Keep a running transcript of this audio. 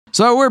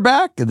So we're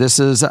back. This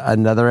is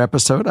another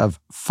episode of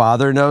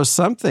Father Knows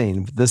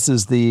Something. This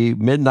is the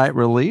midnight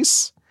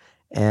release,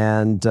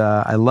 and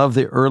I love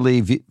the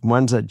early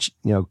ones that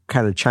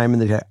kind of chime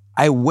in.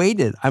 I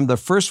waited. I'm the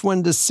first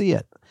one to see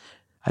it.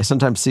 I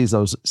sometimes see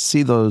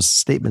those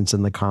statements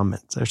in the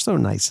comments. They're so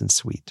nice and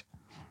sweet.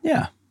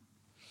 Yeah.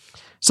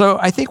 So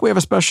I think we have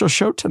a special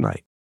show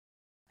tonight.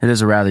 It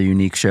is a rather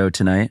unique show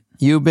tonight.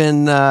 You've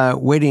been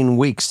waiting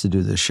weeks to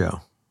do this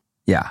show.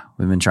 Yeah,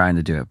 we've been trying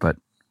to do it, but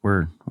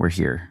we're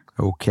here.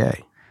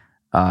 Okay.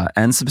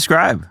 And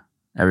subscribe,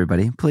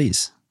 everybody,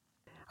 please.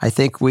 I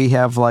think we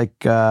have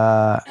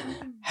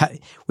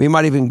we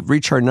might even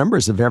reach our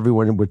numbers if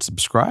everyone would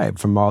subscribe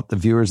from all the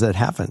viewers that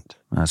haven't.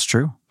 That's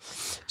true.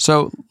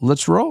 So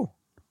let's roll.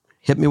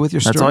 Hit me with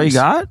your stories. That's all you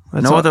got?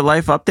 That's no all. other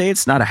life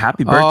updates? Not a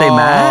happy birthday,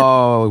 Matt?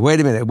 Oh, wait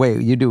a minute.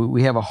 Wait, you do.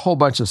 We have a whole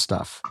bunch of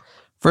stuff.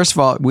 First of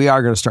all, we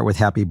are going to start with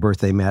happy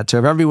birthday, Matt. So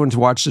if everyone's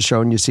watched the show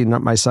and you've seen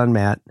my son,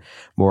 Matt,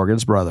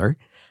 Morgan's brother,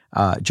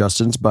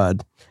 Justin's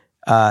bud,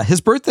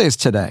 his birthday is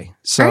today.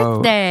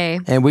 Birthday.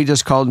 And we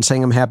just called and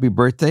sang him happy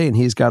birthday, and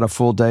he's got a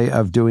full day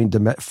of doing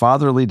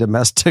fatherly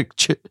domestic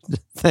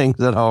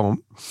things at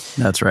home.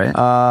 That's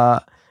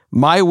right.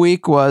 My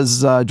week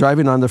was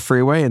driving on the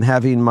freeway and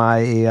having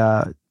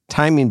my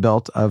timing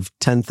belt of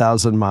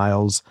 10,000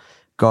 miles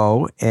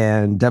go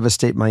and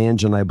devastate my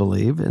engine, I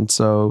believe. And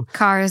so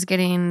car is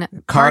getting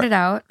parted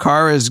out.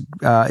 Car is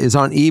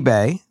on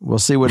eBay. We'll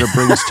see what it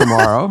brings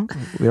tomorrow.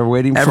 We're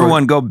waiting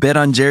Everyone go bid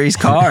on Jerry's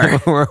car.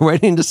 We're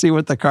waiting to see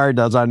what the car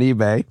does on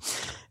eBay.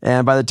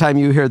 And by the time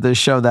you hear this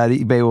show, that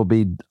eBay will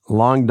be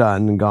long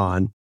done and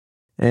gone.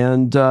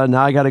 And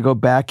now I got to go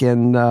back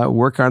and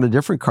work on a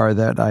different car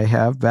that I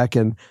have back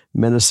in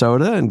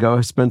Minnesota and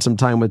go spend some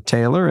time with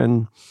Taylor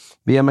and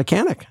be a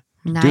mechanic.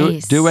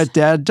 Nice. Do what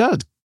Dad does.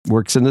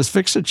 Works in his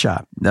fix-it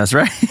shop. That's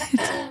right.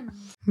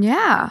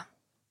 Yeah.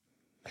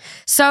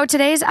 So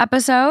today's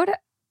episode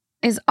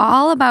is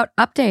all about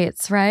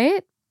updates,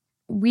 right?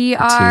 We're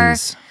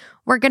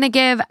going to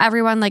give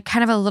everyone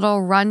kind of a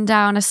little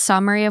rundown, a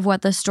summary of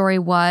what the story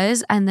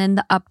was, and then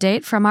the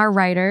update from our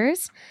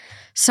writers.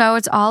 So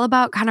it's all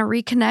about kind of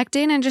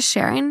reconnecting and just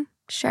sharing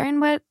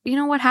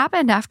what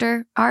happened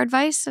after our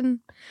advice and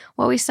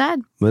what we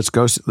said. Let's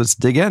go. Let's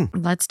dig in.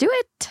 Let's do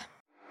it.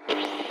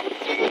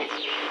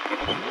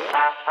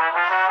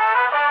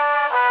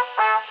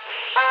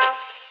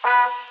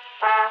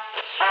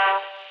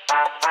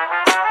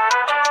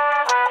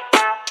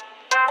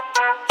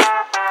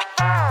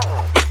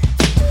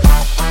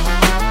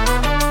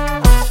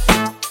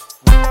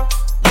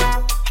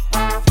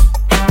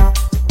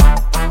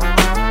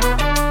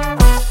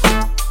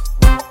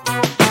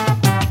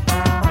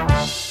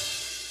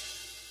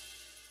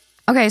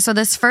 Okay, so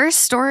this first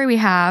story we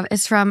have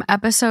is from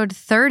episode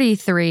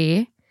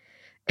 33.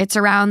 It's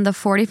around the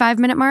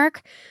 45-minute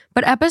mark.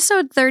 But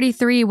episode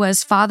 33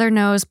 was Father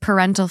Knows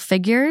Parental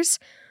Figures,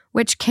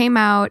 which came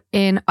out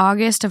in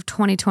August of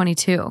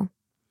 2022.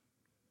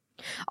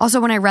 Also,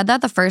 when I read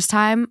that the first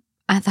time,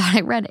 I thought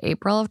I read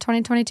April of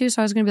 2022.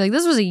 So I was going to be like,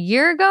 this was a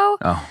year ago?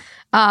 Oh.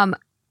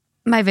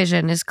 My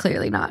vision is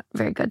clearly not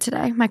very good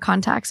today. My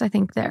contacts, I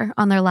think they're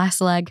on their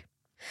last leg.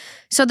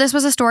 So this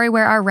was a story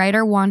where our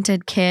writer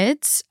wanted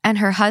kids, and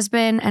her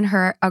husband and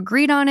her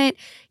agreed on it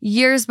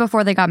years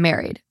before they got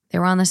married. They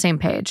were on the same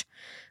page.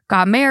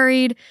 Got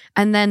married,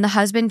 and then the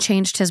husband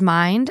changed his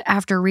mind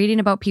after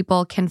reading about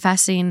people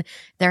confessing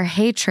their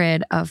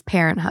hatred of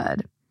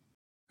parenthood.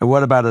 And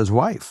what about his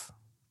wife?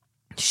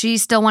 She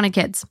still wanted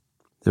kids.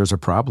 There's a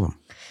problem.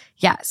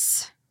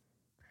 Yes.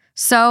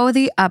 So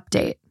the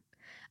update.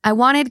 I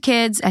wanted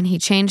kids, and he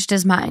changed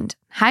his mind.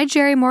 Hi,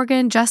 Jerry,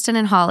 Morgan, Justin,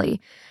 and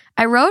Holly.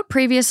 I wrote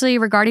previously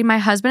regarding my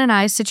husband and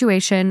I's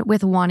situation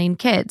with wanting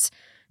kids.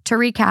 To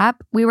recap,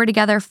 we were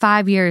together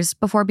 5 years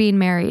before being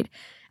married,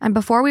 and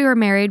before we were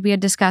married, we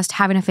had discussed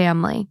having a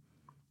family.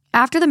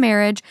 After the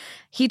marriage,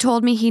 he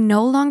told me he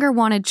no longer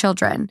wanted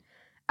children.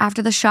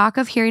 After the shock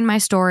of hearing my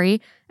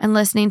story and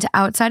listening to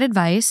outside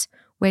advice,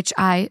 which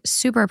I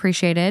super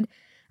appreciated,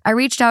 I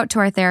reached out to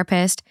our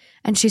therapist,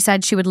 and she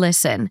said she would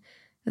listen,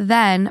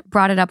 then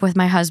brought it up with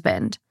my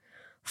husband.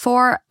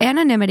 For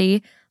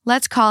anonymity,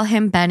 let's call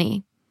him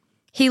Benny.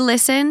 He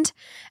listened,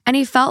 and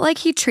he felt like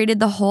he treated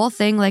the whole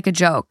thing like a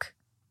joke.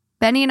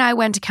 Benny and I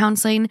went to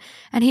counseling,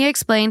 and he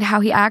explained how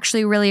he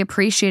actually really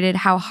appreciated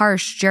how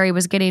harsh Jerry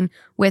was getting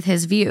with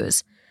his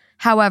views.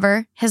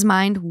 However, his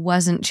mind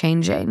wasn't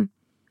changing.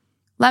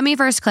 Let me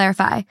first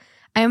clarify.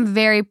 I am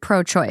very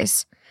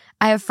pro-choice.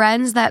 I have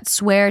friends that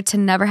swear to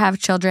never have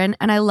children,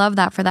 and I love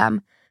that for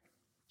them.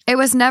 It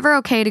was never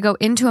okay to go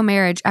into a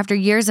marriage after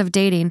years of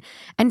dating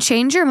and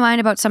change your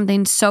mind about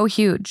something so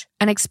huge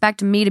and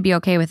expect me to be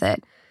okay with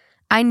it.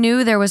 I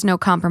knew there was no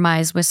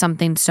compromise with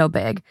something so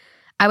big.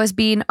 I was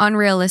being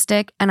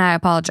unrealistic, and I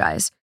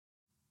apologize.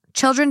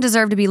 Children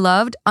deserve to be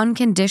loved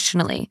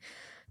unconditionally.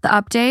 The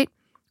update,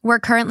 we're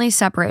currently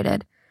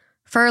separated.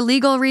 For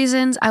legal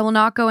reasons, I will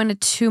not go into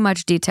too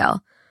much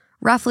detail.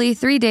 Roughly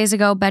 3 days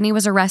ago, Benny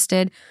was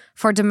arrested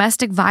for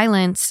domestic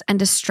violence and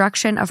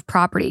destruction of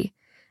property.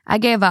 I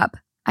gave up.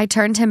 I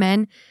turned him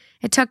in,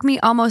 It took me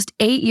almost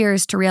 8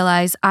 years to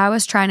realize I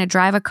was trying to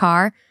drive a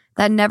car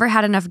that never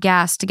had enough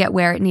gas to get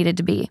where it needed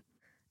to be.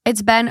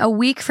 It's been a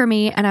week for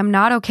me and I'm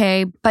not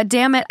okay, but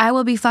damn it, I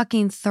will be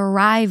fucking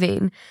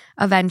thriving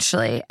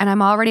eventually, and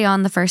I'm already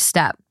on the first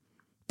step.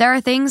 There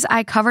are things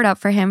I covered up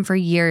for him for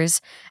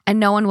years and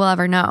no one will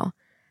ever know.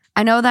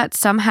 I know that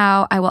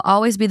somehow I will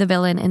always be the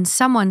villain in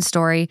someone's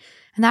story,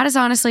 and that is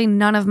honestly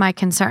none of my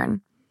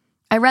concern.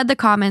 I read the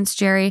comments,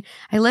 Jerry.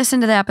 I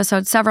listened to the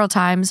episode several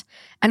times,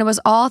 and it was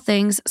all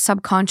things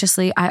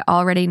subconsciously I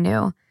already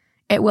knew.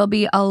 It will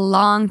be a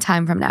long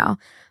time from now,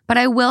 but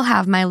I will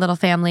have my little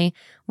family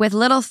with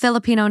little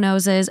Filipino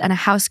noses and a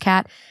house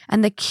cat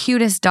and the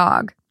cutest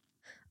dog.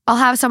 I'll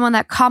have someone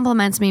that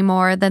compliments me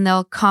more than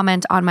they'll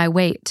comment on my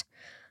weight.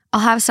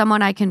 I'll have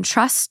someone I can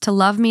trust to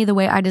love me the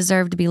way I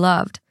deserve to be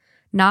loved,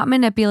 not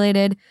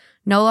manipulated,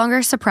 no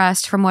longer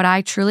suppressed from what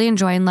I truly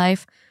enjoy in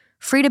life,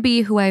 free to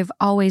be who I've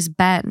always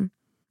been.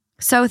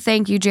 So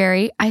thank you,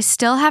 Jerry. I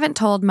still haven't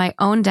told my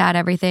own dad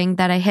everything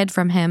that I hid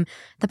from him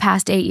the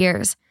past 8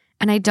 years,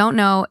 and I don't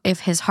know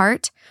if his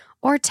heart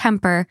or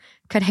temper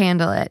could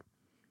handle it.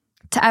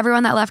 To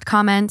everyone that left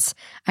comments,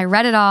 I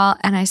read it all,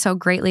 and I so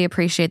greatly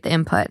appreciate the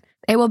input.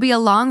 It will be a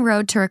long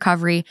road to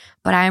recovery,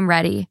 but I am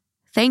ready.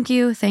 Thank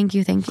you, thank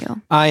you, thank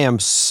you. I am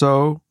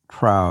so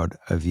proud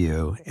of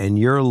you, and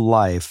your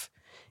life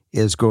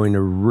is going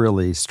to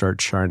really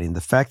start shining.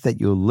 The fact that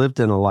you lived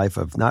in a life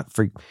of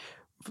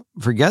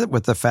forget it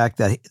with the fact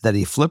that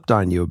he flipped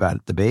on you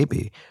about the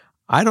baby.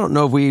 I don't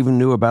know if we even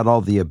knew about all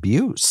the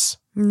abuse.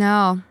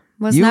 No,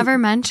 was never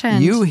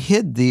mentioned. You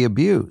hid the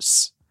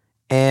abuse.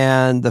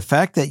 And the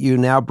fact that you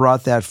now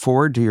brought that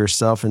forward to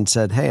yourself and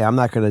said, hey, I'm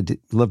not going to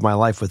live my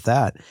life with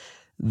that.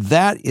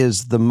 That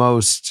is the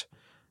most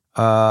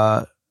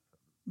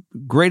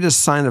greatest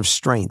sign of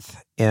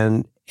strength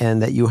and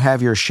that you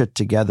have your shit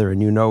together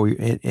and you know,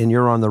 and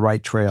you're on the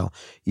right trail.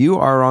 You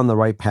are on the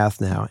right path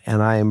now.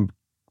 And I am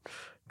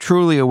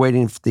truly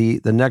awaiting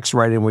the next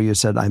writing where you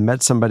said, I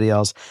met somebody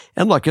else.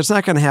 And look, it's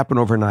not going to happen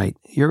overnight.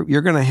 You're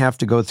going to have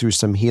to go through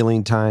some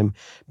healing time,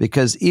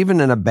 because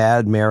even in a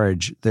bad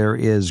marriage, there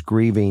is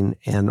grieving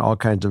and all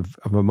kinds of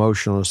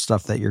emotional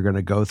stuff that you're going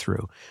to go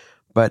through.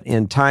 But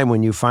in time,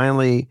 when you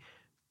finally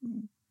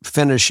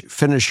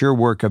finish your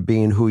work of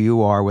being who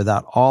you are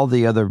without all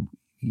the other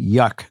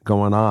yuck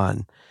going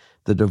on,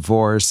 the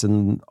divorce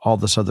and all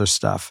this other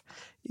stuff,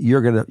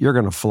 you're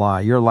gonna fly.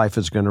 Your life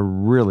is gonna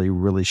really,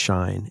 really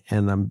shine,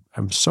 and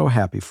I'm so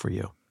happy for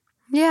you.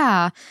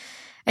 Yeah,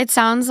 it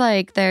sounds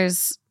like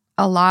there's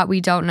a lot we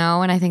don't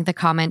know, and I think the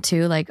comment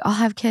too, like I'll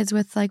have kids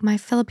with like my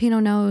Filipino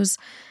nose,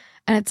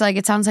 and it's like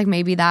it sounds like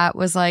maybe that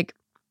was like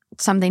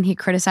something he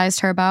criticized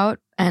her about,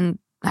 and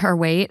her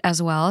weight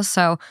as well.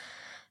 So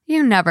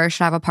you never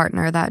should have a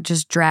partner that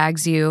just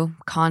drags you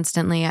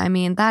constantly. I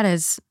mean, that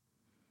is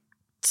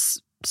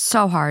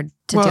so hard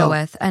to deal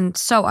with and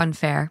so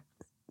unfair.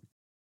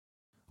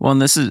 Well,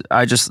 and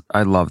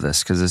I love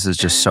this because this is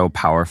just so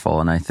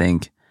powerful. And I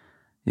think,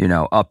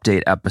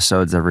 update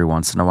episodes every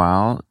once in a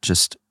while,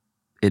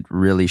 it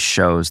really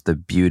shows the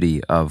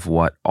beauty of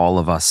what all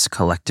of us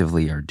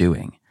collectively are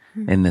doing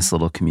in this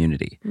little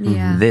community.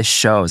 Yeah. This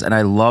shows. And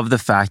I love the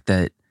fact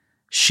that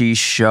she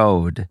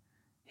showed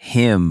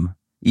him,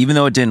 even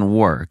though it didn't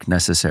work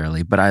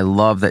necessarily, but I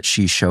love that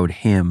she showed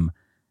him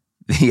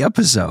the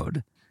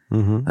episode.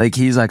 Mm-hmm. Like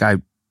he's like,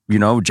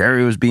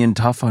 Jerry was being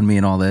tough on me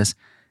and all this.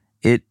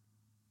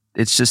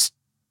 It's just,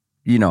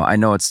 I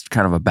know it's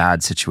kind of a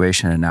bad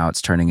situation and now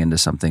it's turning into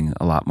something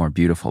a lot more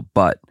beautiful,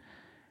 but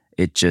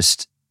it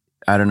just,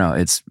 I don't know,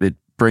 it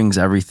brings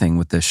everything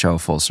with this show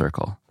full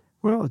circle.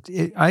 Well,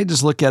 I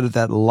just look at it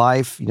that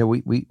life,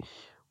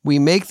 we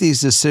make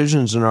these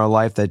decisions in our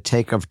life that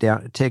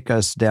take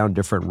us down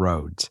different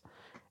roads.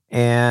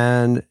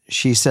 And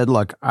she said,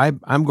 look,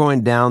 I'm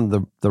going down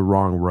the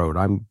wrong road.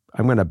 I'm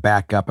going to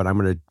back up and I'm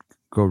going to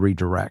go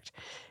redirect.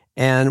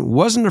 And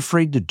wasn't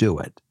afraid to do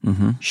it.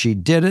 Mm-hmm. She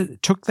did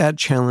it, took that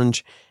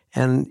challenge.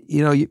 And,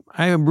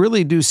 I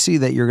really do see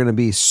that you're going to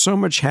be so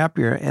much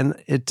happier.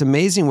 And it's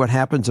amazing what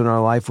happens in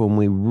our life when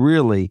we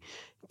really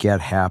get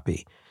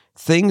happy.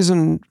 Things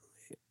and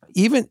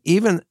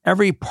even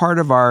every part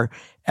of our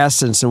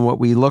essence and what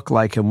we look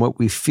like and what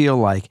we feel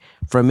like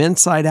from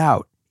inside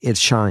out, it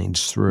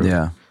shines through.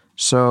 Yeah.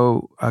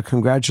 So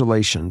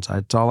congratulations.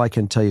 That's all I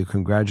can tell you.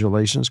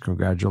 Congratulations,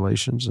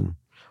 and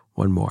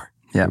one more.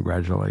 Yeah.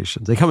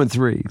 Congratulations. They come in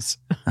threes.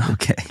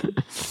 Okay.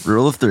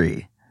 Rule of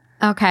 3.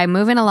 Okay,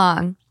 moving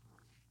along.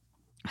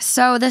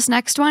 So this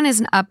next one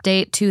is an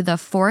update to the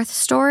 4th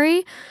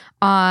story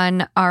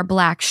on our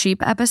Black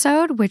Sheep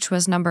episode, which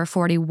was number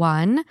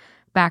 41,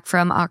 back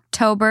from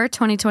October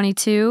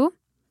 2022.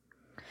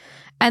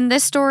 And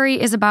this story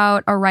is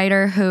about a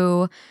writer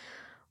who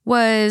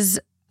was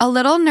a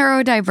little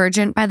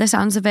neurodivergent by the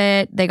sounds of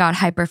it. They got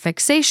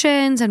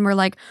hyperfixations and were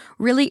like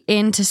really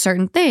into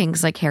certain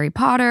things like Harry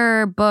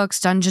Potter, books,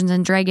 Dungeons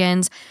and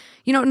Dragons,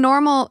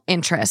 normal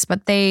interests,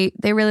 but they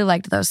really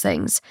liked those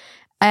things.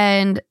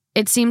 And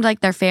it seemed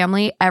like their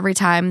family, every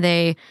time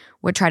they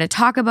would try to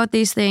talk about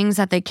these things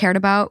that they cared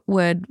about,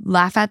 would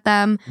laugh at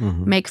them,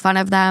 make fun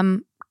of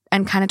them,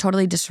 and kind of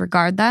totally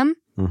disregard them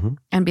Mm-hmm.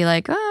 and be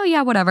like, oh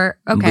yeah, whatever.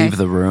 Okay. Leave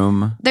the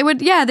room. They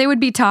would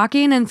be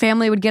talking and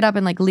family would get up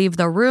and like leave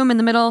the room in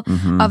the middle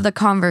of the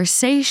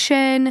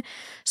conversation.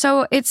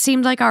 So it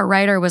seemed like our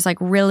writer was like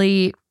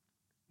really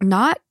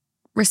not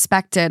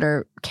respected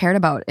or cared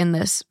about in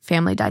this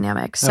family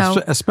dynamic.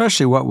 So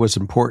especially what was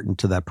important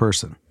to that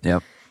person.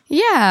 Yep.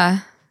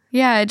 yeah.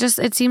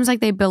 It seems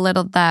like they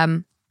belittled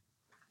them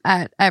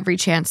at every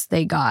chance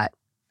they got.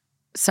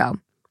 So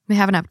we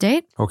have an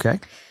update. Okay.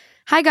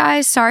 Hi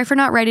guys, sorry for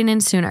not writing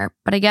in sooner,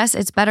 but I guess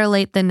it's better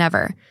late than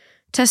never.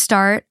 To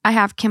start, I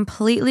have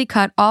completely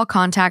cut all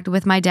contact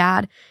with my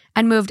dad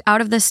and moved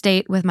out of the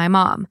state with my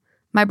mom.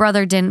 My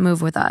brother didn't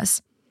move with us.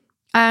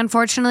 I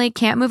unfortunately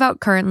can't move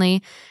out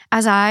currently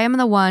as I am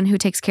the one who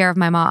takes care of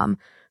my mom,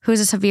 who is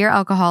a severe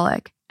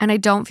alcoholic, and I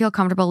don't feel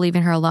comfortable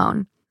leaving her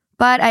alone.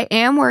 But I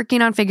am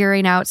working on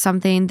figuring out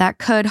something that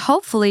could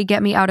hopefully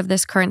get me out of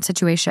this current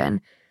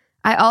situation.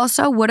 I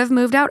also would have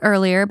moved out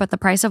earlier, but the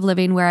price of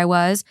living where I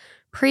was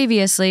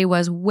previously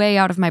was way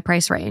out of my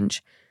price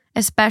range,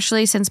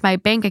 especially since my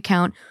bank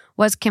account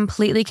was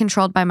completely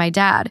controlled by my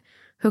dad,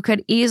 who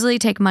could easily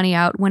take money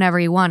out whenever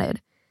he wanted,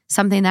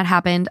 something that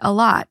happened a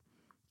lot,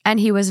 and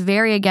he was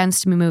very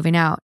against me moving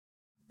out.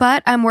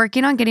 But I'm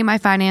working on getting my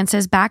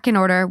finances back in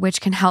order, which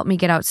can help me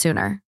get out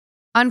sooner.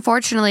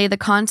 Unfortunately, the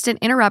constant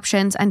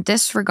interruptions and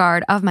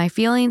disregard of my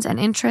feelings and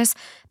interests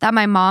that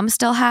my mom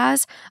still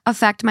has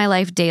affect my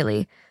life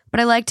daily, but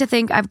I like to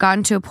think I've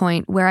gotten to a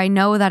point where I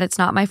know that it's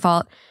not my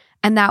fault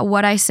and that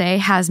what I say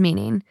has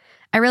meaning.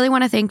 I really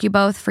want to thank you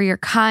both for your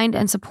kind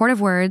and supportive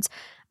words.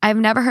 I've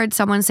never heard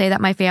someone say that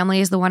my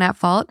family is the one at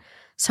fault,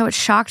 so it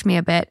shocked me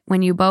a bit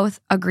when you both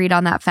agreed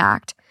on that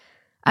fact.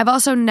 I've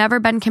also never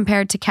been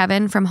compared to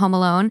Kevin from Home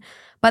Alone,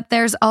 but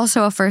there's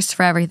also a first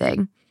for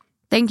everything.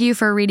 Thank you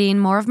for reading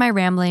more of my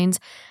ramblings.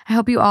 I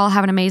hope you all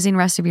have an amazing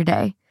rest of your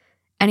day.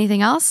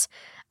 Anything else?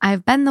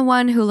 I've been the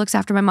one who looks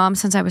after my mom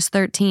since I was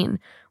 13,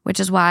 which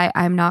is why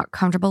I'm not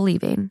comfortable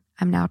leaving.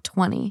 I'm now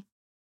 20.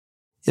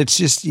 It's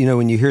just,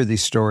 when you hear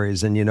these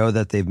stories and you know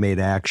that they've made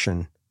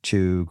action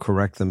to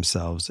correct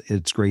themselves,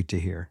 it's great to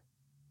hear.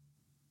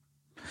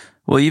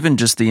 Well, even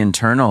just the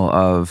internal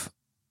of,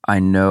 I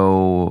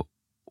know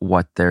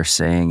what they're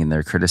saying and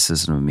their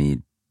criticism of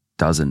me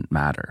doesn't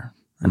matter.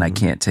 And I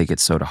can't take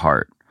it so to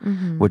heart,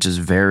 which is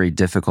very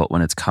difficult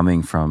when it's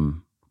coming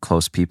from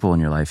close people in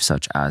your life,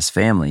 such as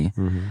family.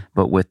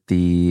 But with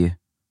the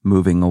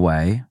moving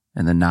away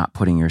and then not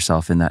putting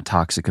yourself in that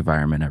toxic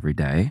environment every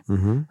day,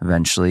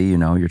 eventually,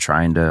 you're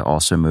trying to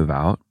also move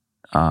out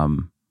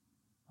from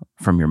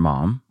your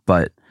mom.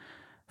 But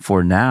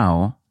for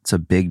now, it's a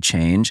big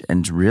change,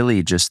 and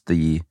really just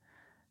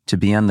to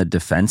be on the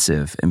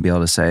defensive and be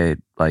able to say,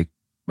 like,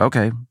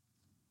 okay,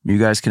 you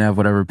guys can have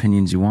whatever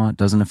opinions you want.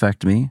 Doesn't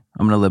affect me.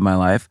 I'm going to live my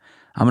life.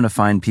 I'm going to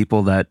find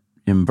people that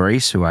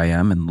embrace who I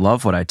am and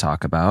love what I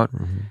talk about,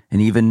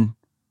 and even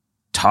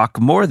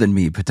talk more than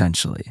me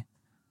potentially.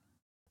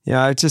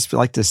 Yeah, I just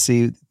like to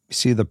see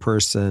the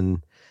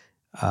person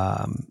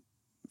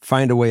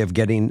find a way of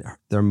getting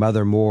their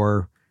mother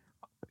more,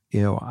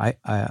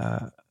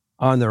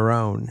 on their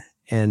own,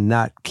 and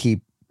not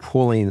keep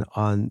pulling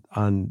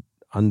on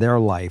their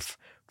life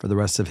for the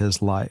rest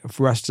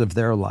of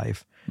their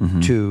life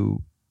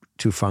to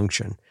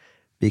function,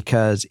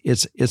 because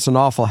it's an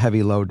awful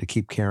heavy load to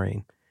keep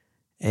carrying.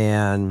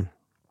 And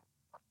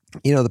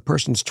the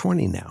person's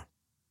 20 now,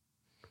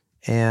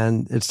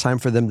 and it's time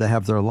for them to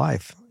have their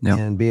life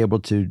and be able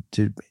to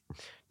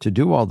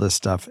do all this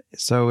stuff.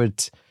 So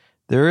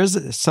there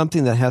is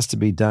something that has to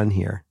be done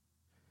here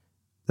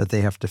that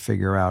they have to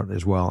figure out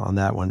as well on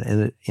that one.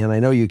 And I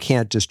know you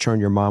can't just turn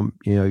your mom,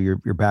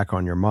 your back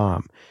on your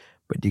mom,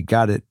 but you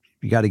got to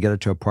get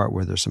it to a part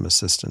where there's some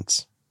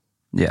assistance.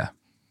 Yeah.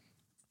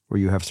 Where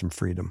you have some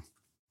freedom.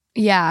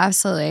 Yeah,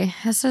 absolutely.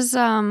 This is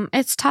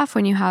it's tough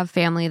when you have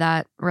family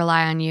that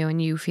rely on you and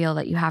you feel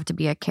that you have to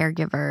be a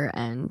caregiver,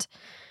 and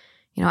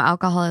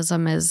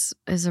alcoholism is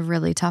a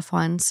really tough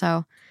one.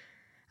 So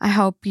I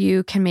hope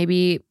you can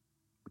maybe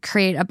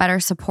create a better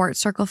support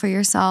circle for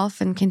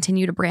yourself and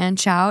continue to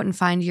branch out and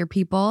find your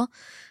people.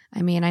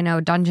 I mean, I know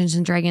Dungeons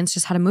and Dragons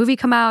just had a movie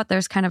come out.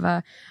 There's kind of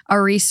a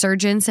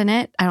resurgence in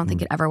it. I don't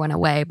think it ever went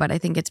away, but I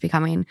think it's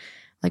becoming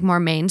like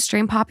more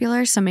mainstream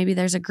popular. So maybe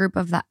there's a group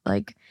of that,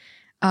 like,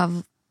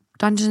 of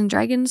Dungeons and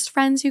Dragons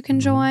friends you can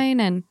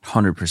join and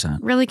 100%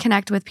 really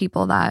connect with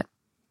people that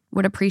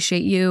would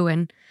appreciate you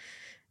and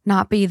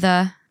not be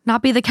the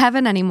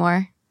Kevin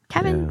anymore.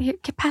 Kevin, here,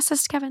 pass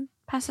this to Kevin.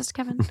 Pass this to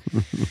Kevin.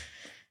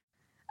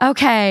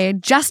 Okay,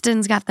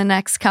 Justin's got the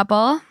next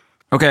couple.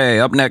 Okay,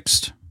 up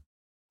next.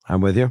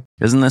 I'm with you.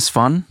 Isn't this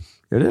fun?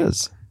 It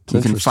is.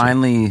 You can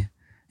finally,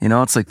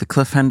 it's like the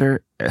cliffhanger.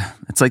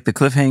 It's like the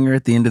cliffhanger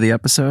at the end of the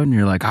episode, and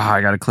you're like,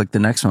 I got to click the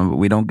next one, but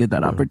we don't get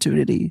that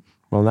opportunity.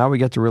 Well, now we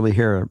get to really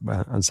hear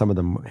on some of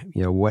them,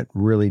 what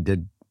really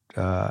did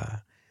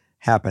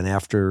happen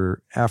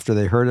after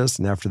they heard us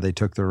and after they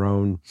took their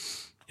own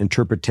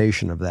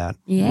interpretation of that.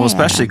 Yeah. Well,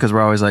 especially because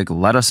we're always like,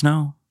 let us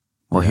know.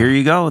 Well, here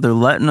you go. They're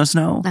letting us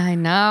know. I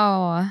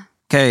know.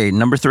 Okay,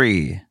 number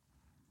 3.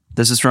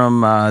 This is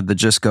from the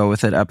Just Go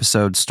With It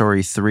episode,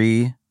 story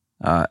 3,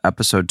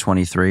 episode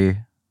 23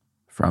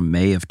 from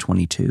May of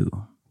 22.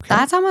 Okay.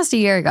 That's almost a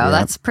year ago. Yep.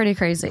 That's pretty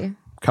crazy.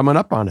 Coming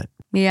up on it.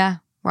 Yeah.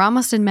 We're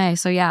almost in May.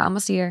 So yeah,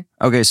 almost a year.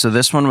 Okay, so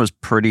this one was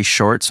pretty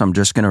short, so I'm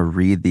just going to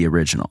read the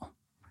original.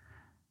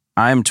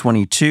 I'm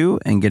 22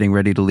 and getting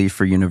ready to leave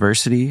for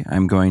university.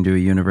 I'm going to a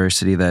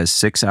university that is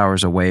 6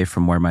 hours away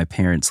from where my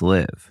parents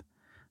live.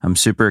 I'm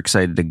super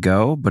excited to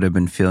go, but I've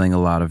been feeling a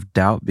lot of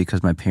doubt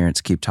because my parents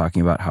keep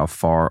talking about how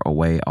far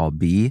away I'll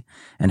be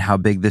and how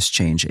big this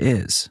change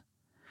is.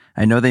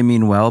 I know they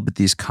mean well, but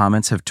these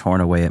comments have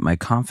torn away at my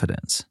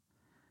confidence.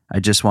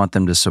 I just want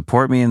them to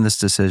support me in this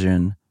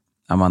decision.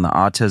 I'm on the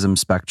autism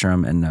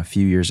spectrum and a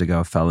few years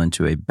ago fell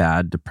into a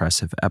bad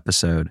depressive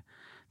episode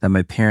that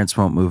my parents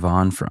won't move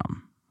on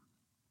from.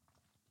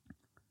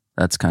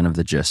 That's kind of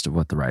the gist of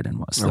what the write-in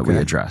was that we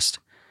addressed.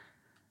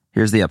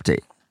 Here's the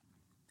update.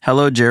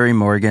 Hello, Jerry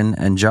Morgan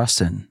and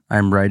Justin.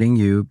 I'm writing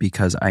you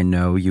because I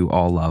know you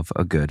all love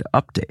a good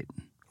update.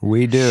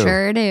 We do.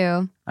 Sure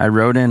do. I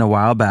wrote in a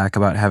while back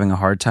about having a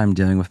hard time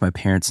dealing with my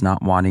parents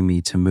not wanting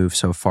me to move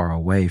so far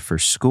away for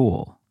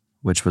school,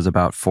 which was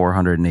about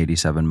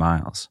 487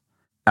 miles.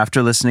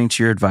 After listening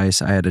to your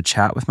advice, I had a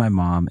chat with my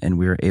mom and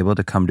we were able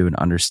to come to an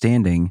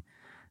understanding,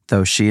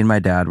 though she and my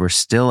dad were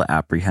still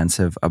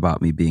apprehensive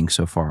about me being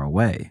so far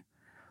away.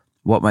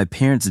 What my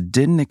parents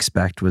didn't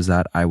expect was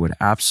that I would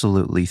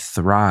absolutely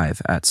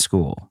thrive at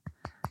school.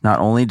 Not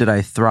only did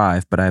I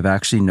thrive, but I've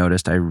actually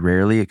noticed I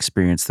rarely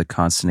experience the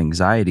constant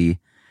anxiety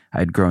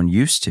I'd grown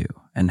used to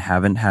and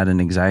haven't had an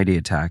anxiety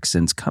attack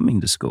since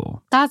coming to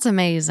school. That's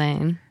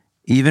amazing.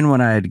 Even when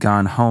I had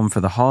gone home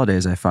for the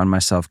holidays, I found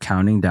myself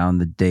counting down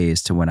the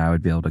days to when I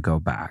would be able to go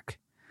back.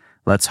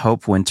 Let's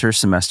hope winter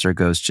semester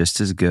goes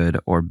just as good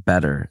or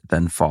better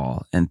than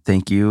fall. And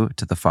thank you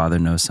to the Father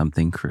Knows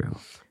Something crew.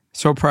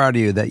 So proud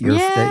of you that you're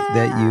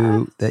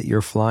that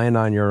you're flying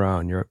on your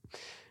own.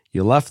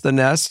 You left the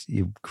nest,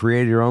 you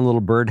created your own little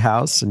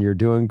birdhouse, and you're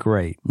doing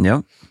great.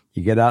 Yep.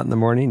 You get out in the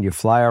morning, you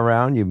fly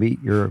around, you meet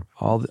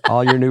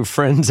all your new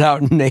friends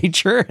out in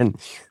nature, and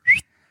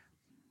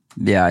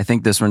yeah, I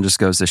think this one just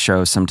goes to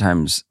show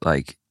sometimes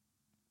like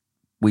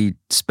we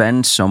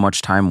spend so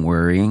much time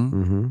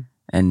worrying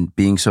and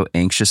being so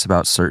anxious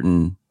about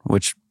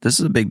which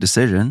this is a big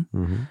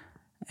decision,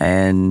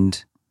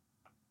 and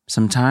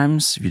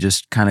sometimes you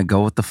just kind of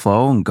go with the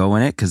flow and go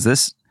in it because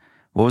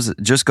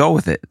just go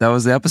with it. That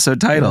was the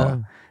episode title. Yeah.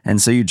 And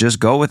so you just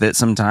go with it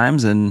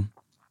sometimes and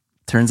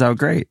turns out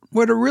great.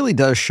 What it really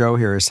does show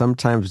here is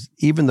sometimes,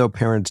 even though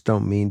parents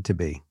don't mean to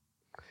be,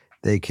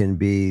 they can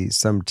be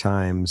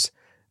sometimes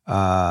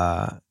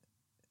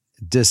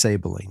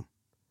disabling.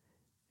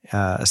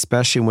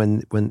 Especially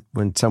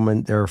when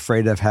someone, they're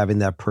afraid of having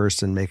that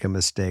person make a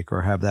mistake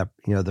or have that,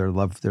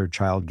 their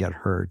child get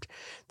hurt.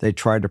 They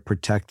try to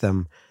protect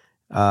them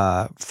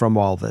from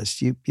all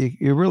this. You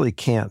really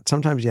can't.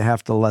 Sometimes you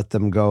have to let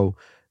them go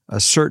a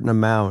certain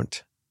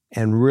amount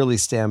and really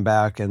stand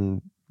back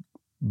and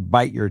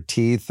bite your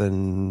teeth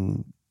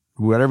and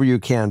whatever you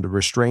can to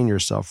restrain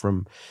yourself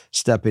from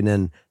stepping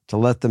in, to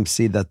let them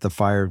see that the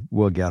fire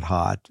will get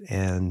hot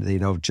and,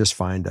 just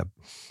find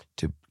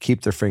to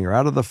keep their finger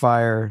out of the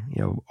fire.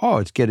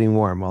 It's getting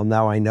warm. Well,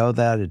 now I know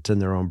that it's in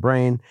their own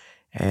brain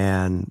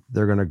and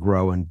they're going to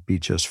grow and be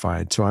just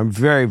fine. So I'm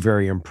very,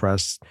 very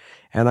impressed.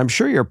 And I'm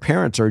sure your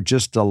parents are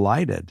just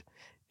delighted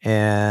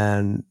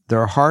and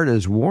their heart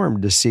is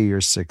warmed to see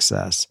your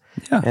success.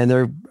 Yeah. And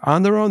they're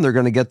on their own. They're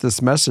going to get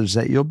this message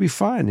that you'll be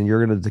fine and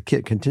you're going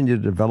to continue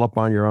to develop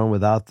on your own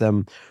without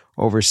them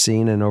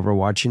overseeing and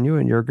overwatching you.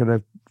 And you're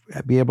going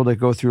to be able to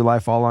go through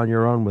life all on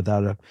your own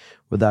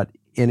without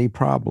any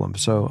problem.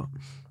 So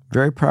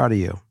very proud of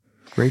you.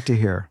 Great to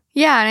hear.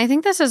 Yeah, and I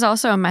think this is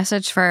also a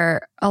message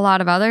for a lot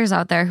of others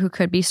out there who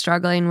could be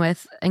struggling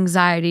with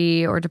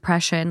anxiety or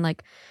depression.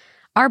 Like,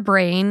 our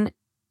brain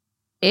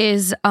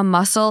is a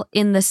muscle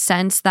in the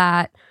sense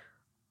that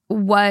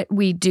what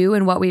we do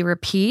and what we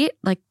repeat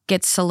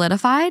gets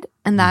solidified,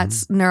 and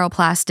that's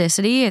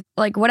neuroplasticity.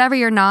 Like, whatever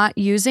you're not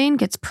using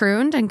gets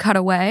pruned and cut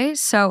away.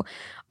 So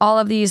all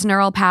of these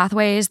neural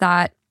pathways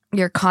that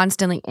you're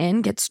constantly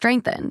in get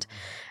strengthened.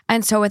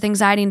 And so with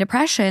anxiety and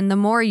depression, the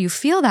more you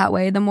feel that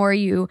way, the more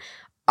you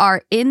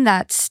are in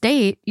that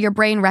state, your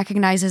brain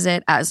recognizes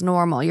it as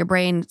normal. Your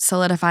brain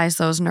solidifies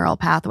those neural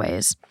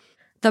pathways.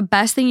 The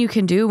best thing you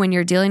can do when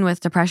you're dealing with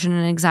depression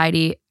and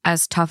anxiety,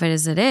 as tough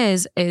as it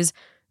is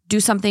do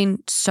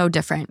something so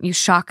different. You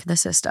shock the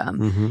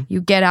system.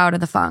 You get out of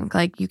the funk.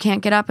 Like, you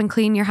can't get up and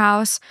clean your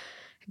house.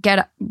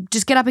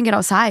 Just get up and get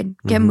outside.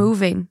 Get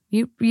moving.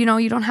 You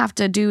don't have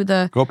to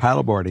go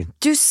paddleboarding.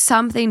 Do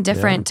something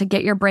different to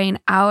get your brain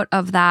out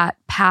of that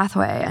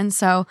pathway. And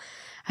so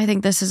I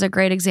think this is a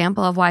great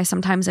example of why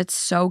sometimes it's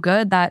so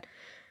good that,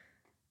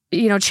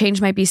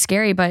 change might be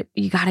scary, but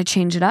you got to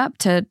change it up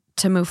to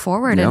move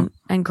forward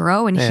and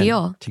grow and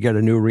heal. To get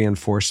a new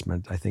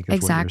reinforcement, I think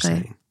is what you're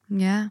saying.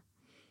 Yeah.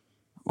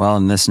 Well,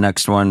 in this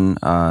next one,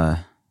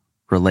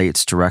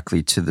 relates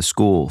directly to the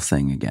school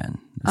thing again.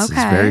 This is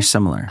Okay. very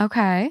similar.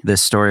 Okay.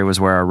 This story was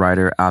where our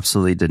writer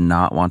absolutely did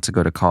not want to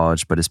go to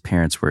college, but his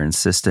parents were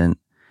insistent.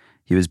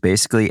 He was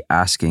basically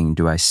asking,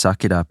 do I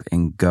suck it up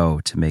and go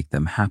to make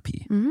them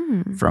happy?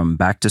 Mm. From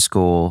Back to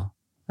School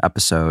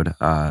episode,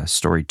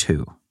 story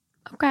 2.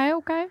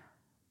 Okay.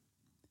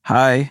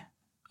 Hi.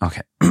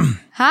 Okay.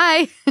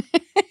 Hi.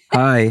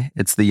 Hi.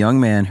 It's the young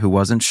man who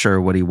wasn't sure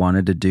what he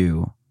wanted to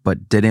do,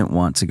 but didn't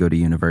want to go to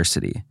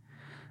university.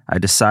 I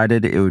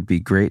decided it would be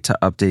great to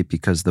update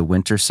because the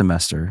winter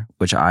semester,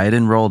 which I had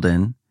enrolled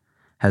in,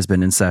 has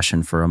been in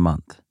session for a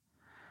month.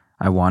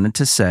 I wanted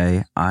to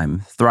say I'm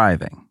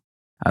thriving.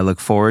 I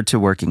look forward to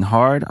working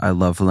hard. I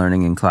love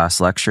learning in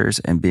class lectures,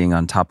 and being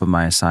on top of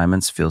my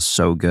assignments feels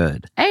so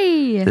good.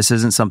 Hey. This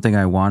isn't something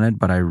I wanted,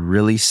 but I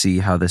really see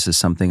how this is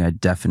something I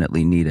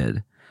definitely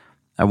needed.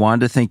 I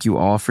wanted to thank you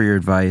all for your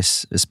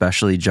advice,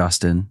 especially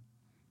Justin.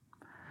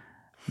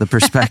 The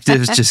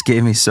perspectives just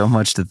gave me so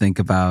much to think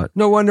about.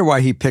 No wonder why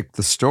he picked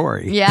the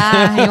story.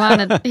 Yeah,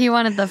 he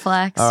wanted the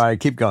flex. All right,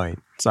 keep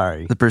going.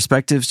 Sorry. The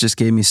perspectives just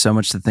gave me so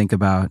much to think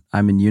about.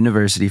 I'm in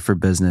university for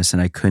business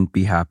and I couldn't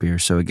be happier.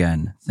 So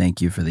again,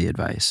 thank you for the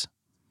advice.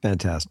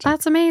 Fantastic.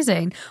 That's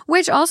amazing.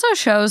 Which also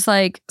shows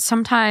like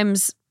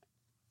sometimes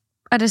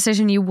a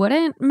decision you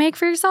wouldn't make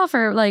for yourself,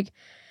 or like,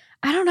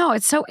 I don't know.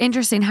 It's so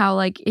interesting how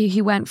like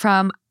he went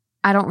from,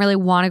 I don't really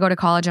want to go to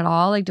college at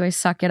all. Like, do I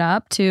suck it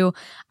up, to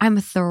I'm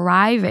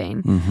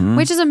thriving, Mm-hmm.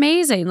 which is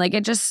amazing. Like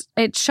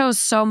it shows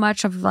so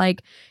much of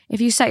like,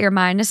 if you set your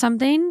mind to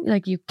something,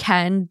 like you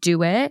can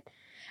do it.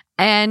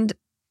 And,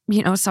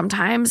 you know,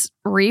 sometimes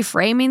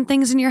reframing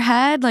things in your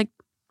head, like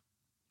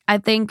I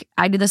think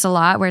I do this a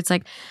lot where it's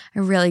like, I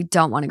really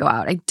don't want to go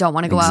out. I don't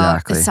want to go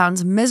Exactly. out. It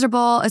sounds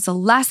miserable. It's the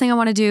last thing I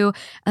want to do.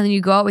 And then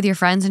you go out with your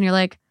friends and you're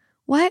like,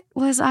 what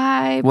was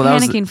I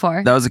panicking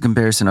for? That was a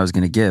comparison I was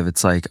going to give.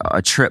 It's like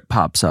a trip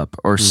pops up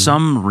or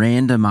some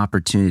random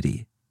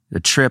opportunity. A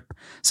trip,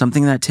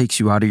 something that takes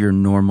you out of your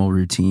normal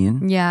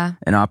routine. Yeah.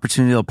 An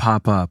opportunity will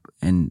pop up,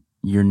 and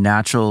your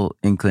natural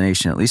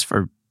inclination, at least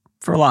for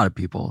a lot of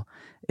people,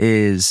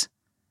 is,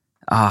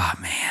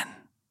 man,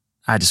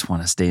 I just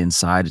want to stay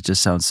inside. It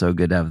just sounds so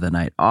good to have the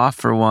night off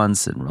for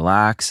once and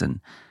relax.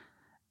 And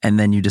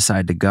then you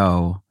decide to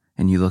go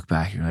and you look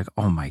back, you're like,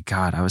 oh my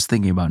God, I was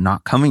thinking about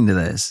not coming to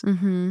this.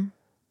 Mm-hmm.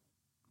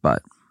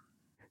 But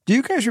Do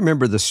you guys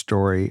remember the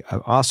story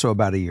also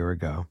about a year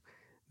ago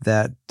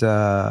that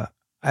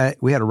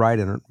we had a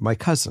write-in, my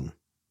cousin,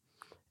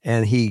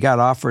 and he got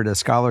offered a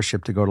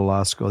scholarship to go to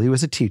law school. He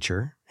was a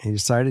teacher. He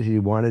decided he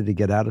wanted to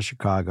get out of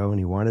Chicago and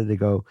he wanted to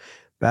go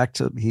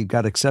he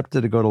got accepted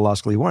to go to law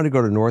school. He wanted to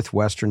go to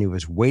Northwestern. He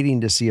was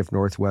waiting to see if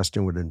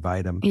Northwestern would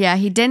invite him. Yeah,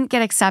 he didn't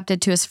get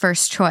accepted to his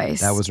first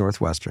choice. That was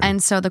Northwestern.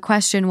 And so the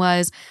question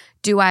was,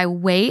 do I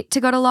wait to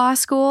go to law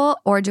school,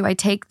 or do I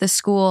take the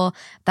school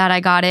that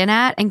I got in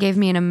at and gave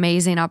me an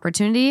amazing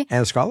opportunity,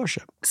 and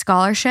a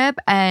scholarship.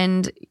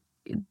 And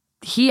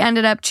he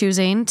ended up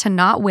choosing to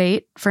not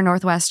wait for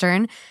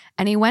Northwestern,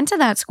 and he went to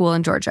that school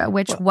in Georgia,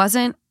 which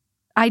wasn't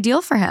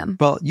ideal for him.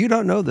 Well, you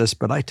don't know this,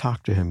 but I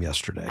talked to him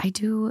yesterday. I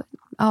do.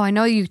 Oh, I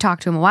know you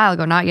talked to him a while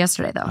ago, not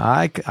yesterday though.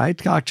 I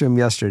talked to him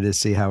yesterday to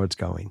see how it's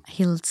going.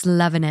 He's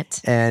loving it.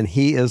 And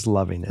he is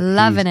loving it.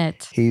 Loving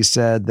it. He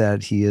said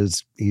that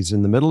he's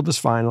in the middle of his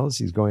finals.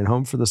 He's going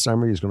home for the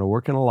summer. He's going to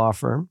work in a law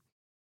firm.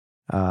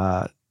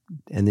 And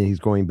then he's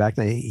going back.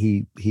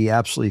 He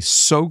absolutely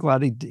so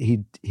glad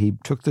he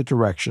took the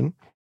direction.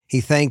 He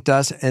thanked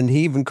us, and he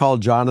even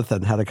called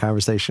Jonathan, had a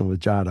conversation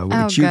with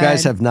Jono, which you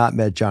guys have not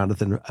met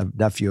Jonathan, a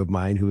nephew of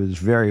mine who is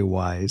very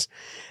wise.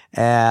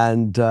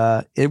 And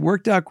it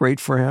worked out great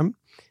for him.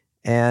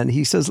 And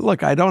he says,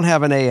 look, I don't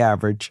have an A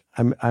average.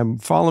 I'm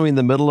following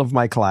the middle of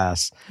my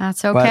class.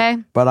 That's okay.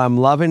 But I'm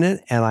loving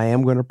it, and I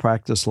am going to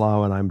practice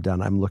law when I'm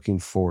done. I'm looking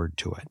forward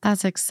to it.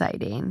 That's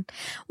exciting.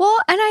 Well,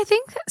 and I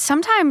think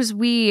sometimes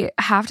we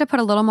have to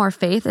put a little more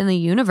faith in the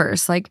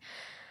universe. Like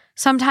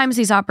sometimes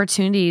these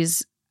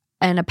opportunities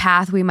and a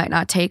path we might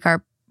not take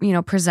are,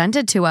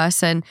 presented to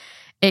us, and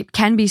it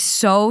can be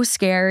so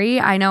scary.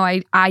 I know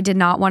I did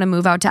not want to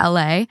move out to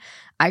LA.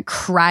 I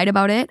cried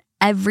about it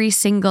every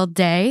single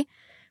day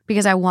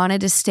because I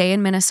wanted to stay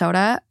in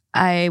Minnesota.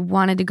 I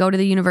wanted to go to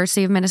the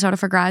University of Minnesota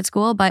for grad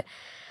school, but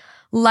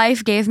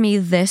life gave me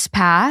this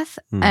path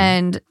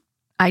and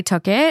I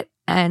took it,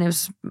 and it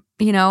was,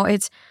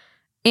 it's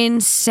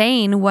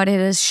insane what it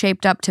has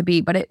shaped up to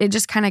be. But it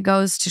just kind of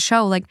goes to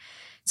show, like,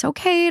 it's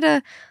okay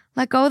to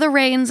let go of the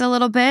reins a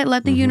little bit,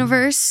 let the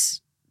universe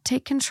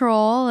take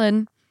control,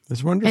 and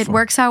it's wonderful. It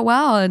works out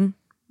well, and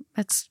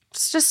it's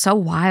just so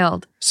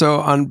wild.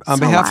 So on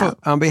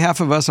behalf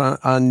of us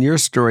on your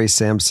story,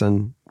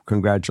 Samson,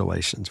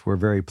 congratulations. We're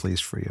very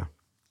pleased for you.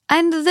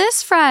 And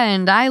this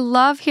friend, I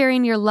love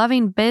hearing your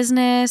loving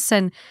business,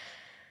 and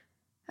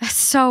it's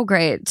so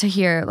great to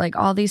hear like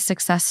all these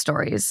success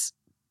stories.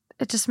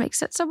 It just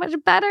makes it so much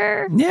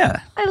better.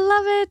 yeah, I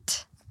love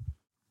it.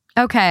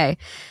 Okay,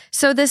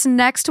 so this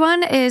next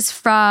one is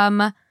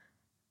from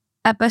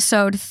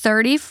episode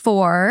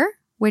 34,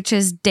 which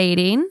is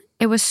dating.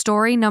 It was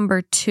story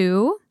number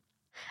 2.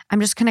 I'm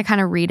just going to kind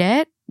of read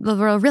it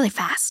really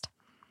fast.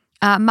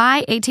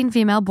 My 18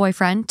 female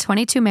boyfriend,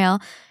 22 male,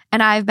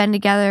 and I have been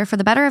together for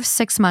the better of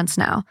 6 months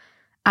now.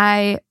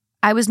 I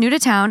was new to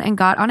town and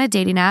got on a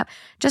dating app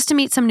just to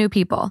meet some new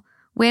people.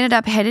 We ended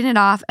up hitting it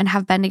off and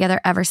have been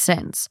together ever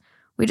since.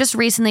 We just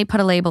recently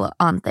put a label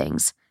on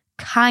things.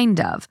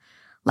 Kind of.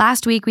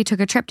 Last week, we took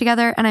a trip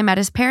together and I met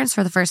his parents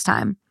for the first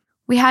time.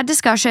 We had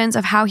discussions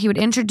of how he would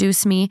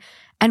introduce me,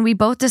 and we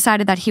both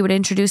decided that he would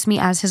introduce me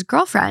as his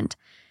girlfriend.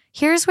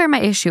 Here's where my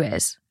issue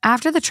is.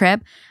 After the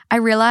trip, I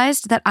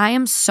realized that I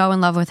am so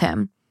in love with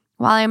him.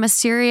 While I am a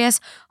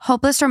serious,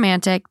 hopeless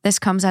romantic, this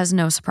comes as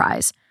no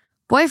surprise.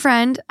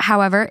 Boyfriend,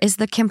 however, is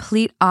the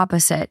complete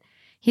opposite.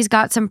 He's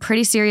got some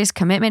pretty serious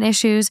commitment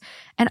issues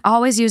and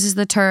always uses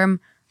the term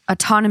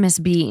autonomous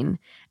being,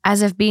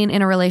 as if being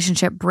in a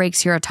relationship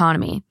breaks your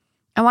autonomy.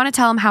 I want to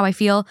tell him how I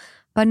feel,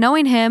 but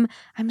knowing him,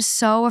 I'm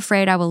so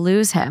afraid I will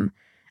lose him.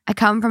 I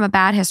come from a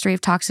bad history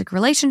of toxic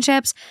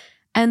relationships,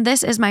 and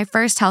this is my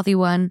first healthy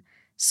one,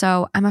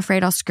 so I'm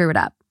afraid I'll screw it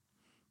up.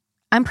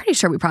 I'm pretty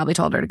sure we probably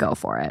told her to go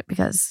for it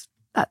because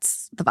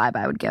that's the vibe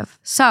I would give.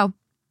 So,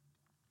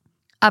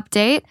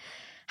 update.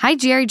 Hi,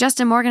 Jerry,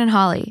 Justin, Morgan, and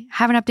Holly. I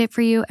have an update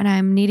for you, and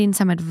I'm needing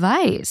some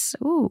advice.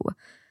 Ooh.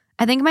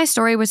 I think my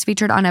story was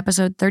featured on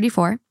episode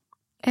 34.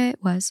 It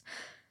was.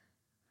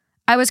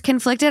 I was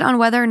conflicted on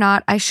whether or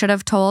not I should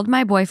have told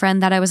my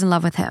boyfriend that I was in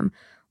love with him.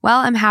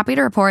 Well, I'm happy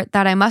to report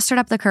that I mustered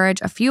up the courage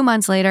a few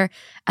months later,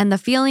 and the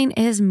feeling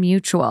is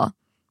mutual.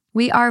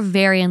 We are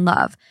very in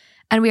love,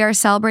 and we are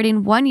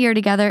celebrating 1 year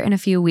together in a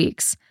few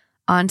weeks.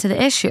 On to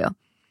the issue.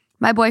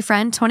 My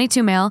boyfriend,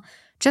 22 male,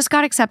 just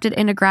got accepted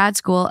into grad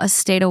school a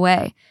state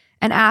away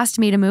and asked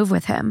me to move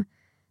with him.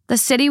 The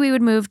city we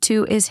would move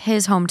to is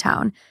his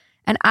hometown,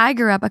 and I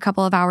grew up a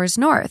couple of hours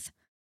north,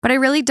 but I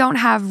really don't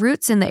have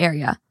roots in the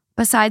area,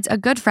 besides a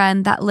good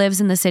friend that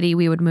lives in the city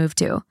we would move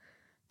to.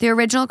 The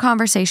original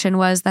conversation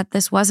was that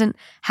this wasn't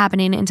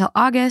happening until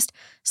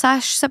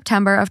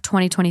August/September of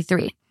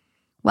 2023.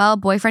 Well,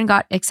 boyfriend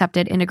got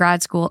accepted into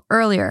grad school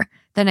earlier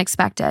than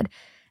expected,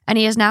 and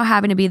he is now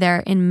having to be there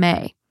in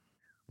May.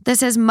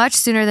 This is much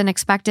sooner than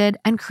expected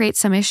and creates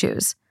some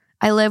issues.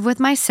 I live with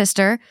my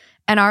sister,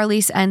 and our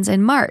lease ends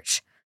in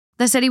March.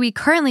 The city we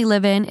currently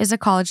live in is a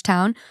college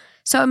town,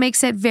 so it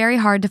makes it very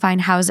hard to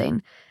find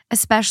housing,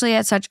 especially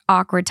at such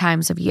awkward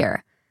times of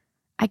year.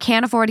 I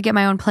can't afford to get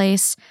my own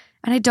place,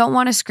 and I don't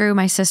want to screw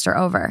my sister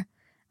over.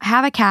 I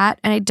have a cat,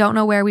 and I don't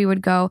know where we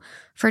would go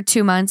for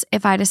 2 months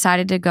if I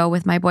decided to go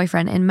with my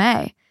boyfriend in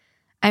May.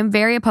 I'm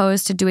very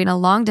opposed to doing a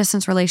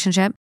long-distance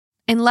relationship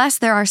unless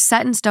there are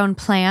set-in-stone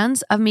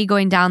plans of me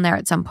going down there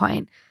at some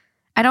point.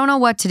 I don't know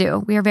what to do.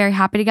 We are very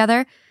happy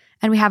together,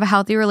 and we have a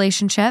healthy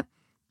relationship.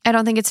 I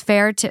don't think it's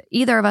fair to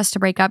either of us to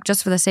break up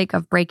just for the sake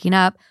of breaking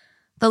up.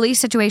 The lease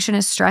situation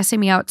is stressing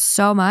me out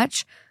so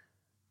much.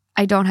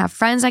 I don't have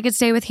friends I could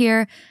stay with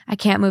here. I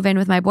can't move in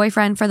with my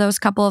boyfriend for those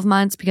couple of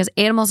months because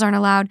animals aren't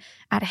allowed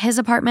at his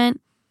apartment.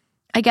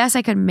 I guess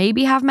I could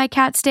maybe have my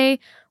cat stay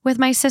with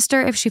my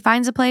sister if she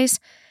finds a place,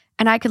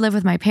 and I could live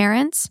with my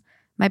parents.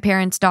 My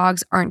parents'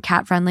 dogs aren't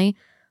cat friendly,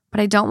 but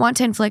I don't want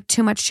to inflict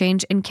too much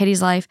change in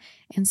Kitty's life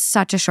in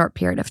such a short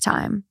period of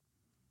time.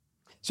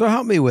 So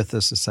help me with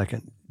this a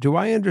second. Do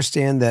I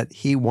understand that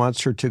he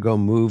wants her to go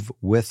move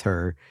with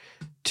her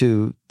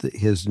to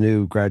his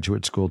new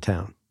graduate school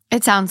town?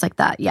 It sounds like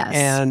that, yes.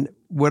 And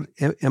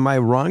am I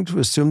wrong to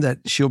assume that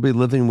she'll be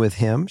living with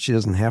him? She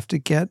doesn't have to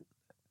get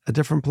a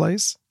different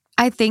place?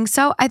 I think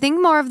so. I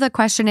think more of the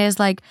question is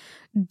like,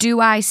 do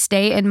I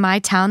stay in my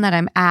town that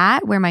I'm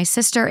at, where my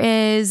sister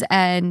is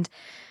and,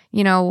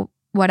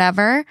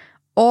 whatever,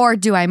 or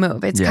do I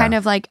move? It's kind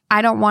of like,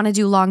 I don't want to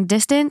do long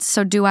distance.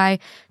 So do I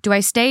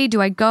stay?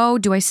 Do I go?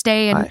 Do I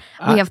stay? And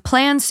we have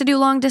plans to do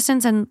long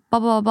distance and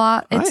blah, blah,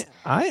 blah.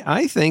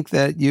 I think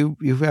that you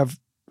have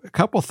a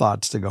couple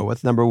thoughts to go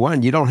with. Number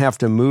one, you don't have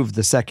to move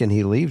the second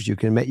he leaves. You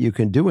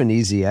can do an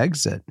easy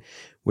exit,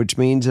 which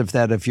means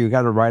if you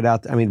got to ride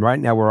out, right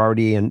now we're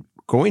already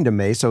going to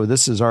May, so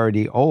this is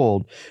already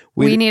old.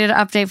 We needed an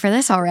update for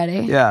this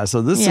already. Yeah,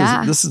 so this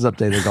is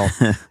updated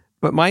goal.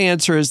 But my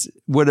answer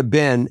would have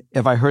been,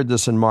 if I heard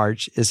this in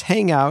March, is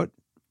hang out,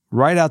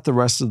 write out the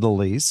rest of the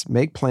lease,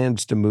 make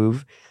plans to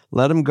move,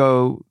 let him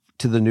go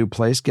to the new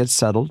place, get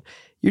settled.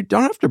 You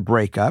don't have to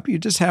break up. You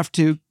just have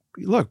to,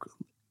 look,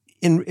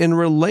 in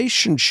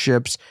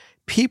relationships,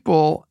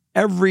 people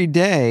every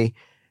day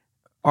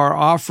are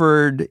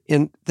offered,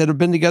 that have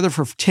been together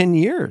for 10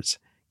 years,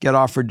 get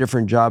offered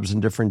different jobs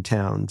in different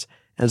towns.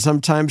 And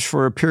sometimes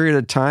for a period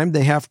of time,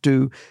 they have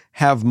to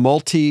have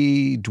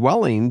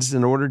multi-dwellings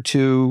in order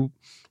to,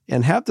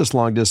 and have this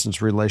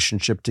long-distance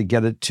relationship to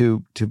get it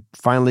to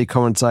finally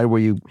coincide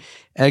where you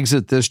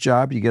exit this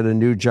job, you get a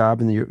new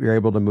job, and you're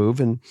able to move,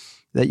 and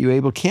that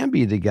you can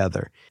be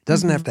together. It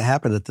doesn't have to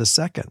happen at this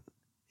second.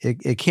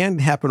 It can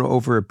happen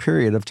over a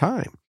period of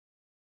time.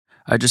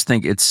 I just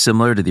think it's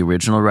similar to the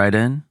original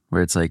write-in,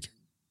 where it's like,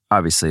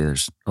 obviously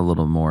there's a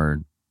little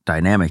more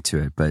dynamic to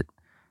it, but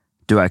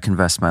do I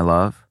confess my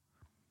love?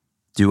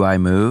 Do I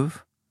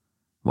move?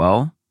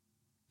 Well,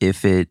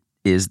 if it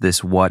is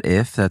this what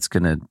if that's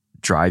going to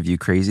drive you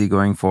crazy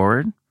going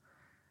forward,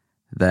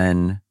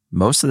 then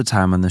most of the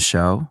time on the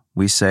show,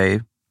 we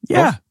say,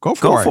 yeah, go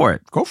for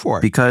it. Go for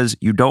it. Because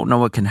you don't know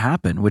what can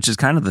happen, which is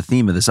kind of the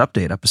theme of this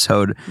update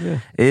episode,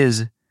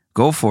 is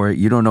go for it.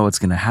 You don't know what's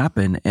going to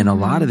happen. And a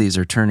lot of these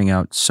are turning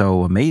out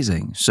so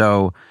amazing.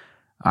 So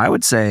I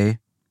would say,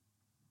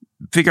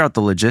 figure out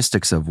the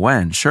logistics of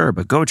when, sure,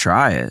 but go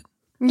try it.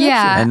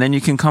 Yeah. And then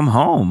you can come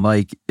home.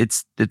 Like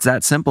it's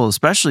that simple,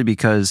 especially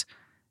because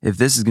if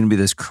this is going to be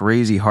this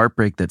crazy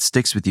heartbreak that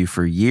sticks with you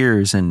for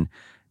years and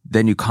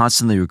then you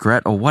constantly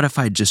regret, oh, what if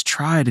I just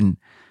tried and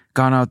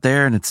gone out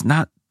there and it's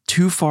not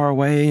too far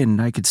away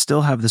and I could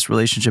still have this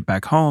relationship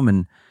back home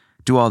and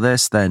do all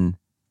this, then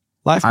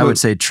I would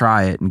say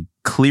try it and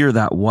clear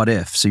that what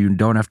if so you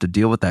don't have to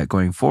deal with that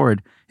going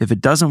forward. If it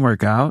doesn't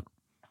work out,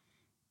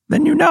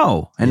 then you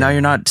know. And now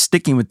you're not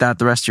sticking with that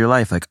the rest of your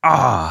life. Like,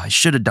 I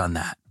should have done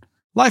that.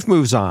 Life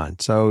moves on.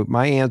 So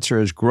my answer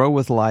is grow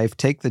with life,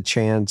 take the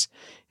chance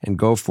and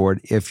go for it.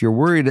 If you're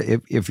worried,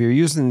 if you're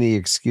using the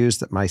excuse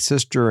that my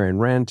sister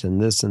and rent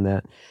and this and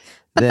that.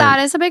 But that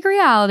is a big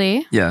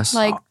reality. Yes.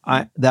 Like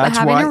that's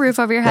having why, a roof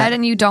over your head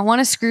and you don't want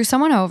to screw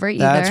someone over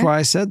either. That's why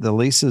I said the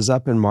lease is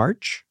up in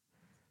March.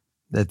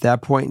 At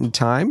that point in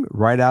time,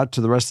 right out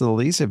to the rest of the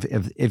lease.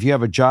 If you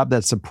have a job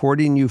that's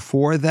supporting you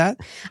for that.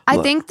 I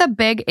think the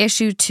big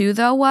issue too,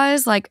 though,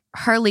 was like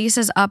her lease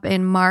is up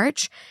in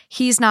March.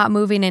 He's not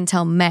moving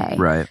until May.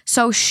 Right.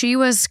 So she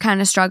was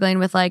kind of struggling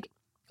with like,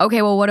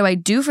 okay, well, what do I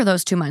do for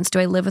those 2 months? Do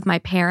I live with my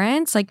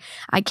parents? Like,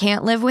 I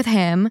can't live with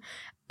him.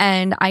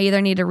 And I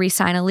either need to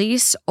re-sign a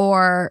lease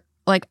or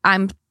like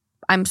I'm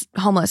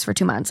homeless for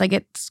 2 months. Like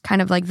it's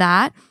kind of like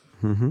that.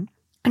 Mm-hmm.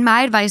 And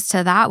my advice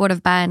to that would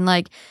have been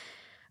like,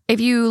 if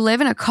you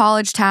live in a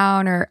college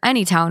town or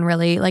any town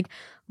really, like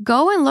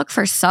go and look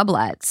for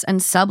sublets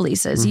and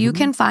subleases. You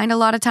can find a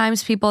lot of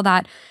times people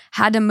that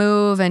had to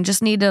move and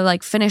just need to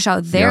like finish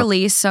out their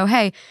lease. So,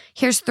 hey,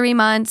 here's 3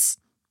 months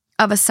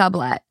of a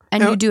sublet.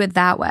 And you do it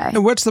that way.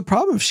 And what's the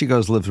problem if she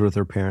goes lives with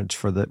her parents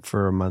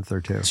for a month or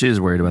two? She was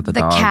worried about the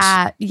dogs.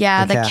 Cat.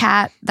 Yeah, the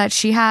cat that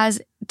she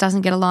has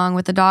doesn't get along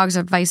with the dogs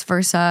or vice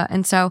versa.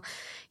 And so,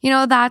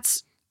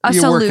 that's a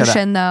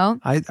solution though.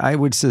 I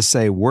would just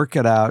say work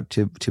it out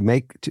to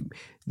make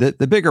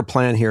the bigger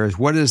plan here is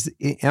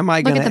am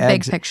I going to look at the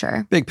big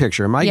picture? Big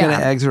picture. Am I going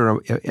to exit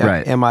or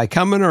am I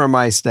coming or am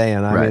I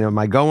staying? I mean, am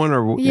I going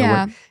or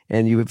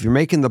if you're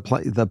making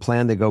the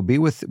plan to go be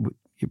with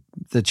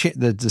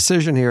the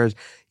decision here is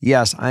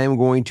yes, I am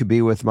going to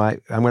be with I'm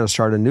going to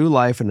start a new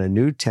life in a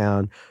new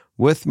town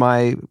with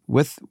my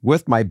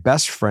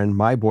best friend,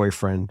 my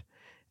boyfriend.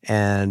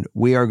 And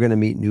we are going to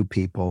meet new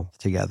people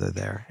together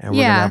there, and we're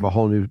going to have a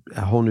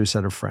whole new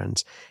set of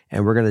friends,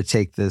 and we're going to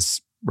take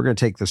this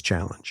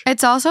challenge.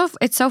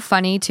 It's so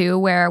funny too,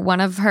 where one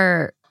of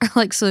her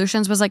like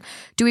solutions was like,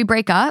 do we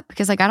break up?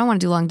 Because like I don't want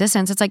to do long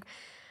distance. It's like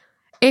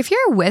if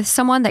you're with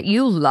someone that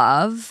you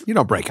love, you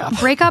don't break up.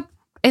 Break up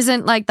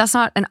isn't like that's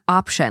not an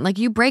option. Like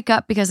you break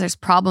up because there's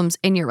problems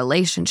in your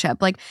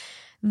relationship. Like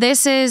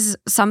this is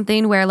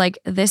something where like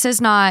this is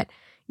not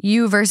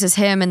you versus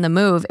him in the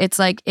move. It's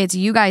like, it's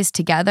you guys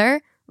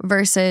together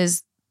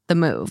versus the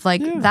move.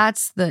 Like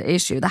that's the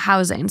issue, the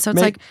housing. So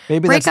it's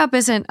breakup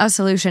isn't a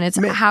solution.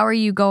 It's how are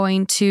you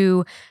going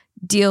to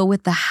deal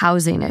with the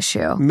housing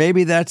issue?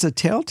 Maybe that's a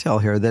telltale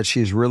here that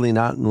she's really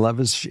not in love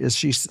as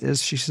she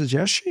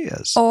suggests she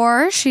is.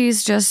 Or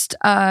she's just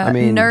a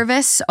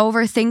nervous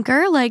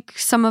overthinker like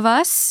some of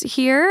us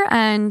here.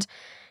 And,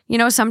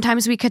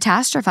 sometimes we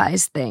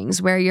catastrophize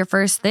things where your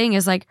first thing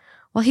is like,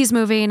 well, he's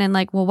moving and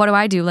like, well, what do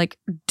I do? Like,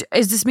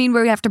 does this mean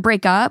we have to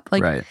break up?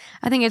 Like,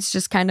 I think it's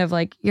just kind of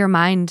like your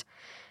mind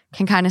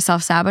can kind of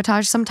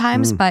self-sabotage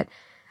sometimes. But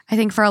I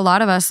think for a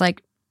lot of us,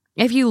 like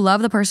if you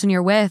love the person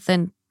you're with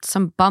and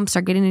some bumps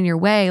are getting in your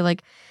way,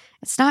 like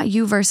it's not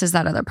you versus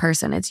that other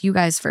person. It's you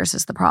guys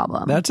versus the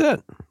problem. That's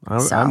it.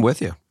 I'm with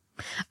you.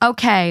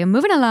 Okay,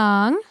 moving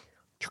along.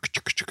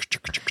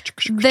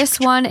 This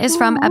one is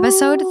from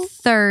episode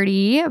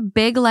 30,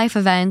 Big Life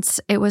Events.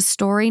 It was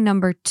story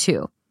number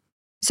 2.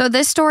 So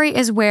this story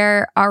is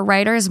where our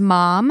writer's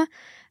mom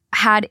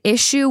had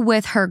issue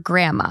with her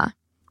grandma.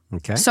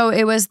 Okay. So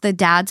it was the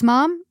dad's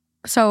mom,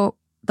 so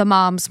the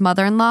mom's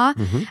mother-in-law,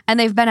 and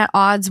they've been at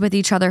odds with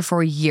each other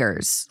for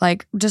years.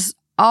 Like just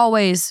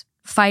always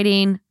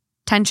fighting,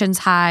 tensions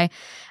high.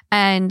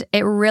 And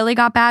it really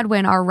got bad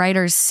when our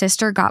writer's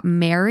sister got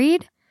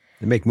married.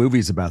 They make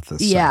movies about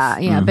this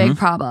stuff. Big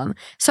problem.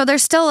 So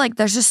there's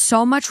just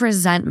so much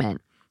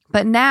resentment.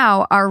 But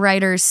now our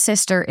writer's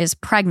sister is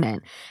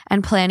pregnant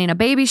and planning a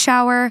baby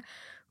shower.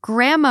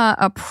 Grandma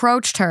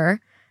approached her,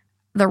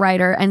 the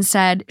writer, and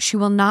said she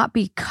will not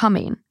be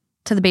coming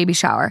to the baby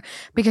shower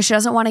because she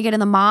doesn't want to get in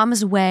the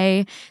mom's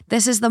way.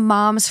 This is the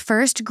mom's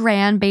first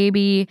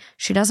grandbaby.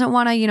 She doesn't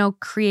want to,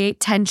 create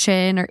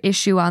tension or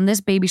issue on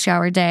this baby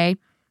shower day.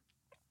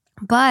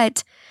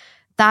 But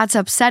that's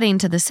upsetting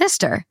to the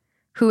sister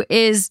who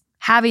is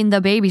having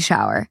the baby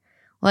shower.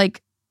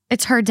 Like,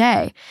 it's her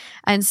day.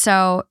 And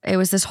so it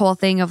was this whole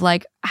thing of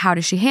like, how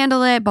does she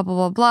handle it? Blah, blah,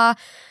 blah, blah.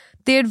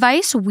 The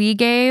advice we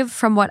gave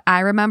from what I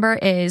remember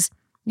is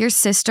Your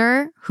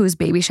sister, whose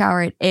baby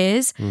shower it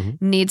is,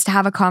 needs to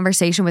have a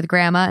conversation with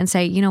grandma and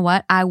say, you know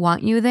what? I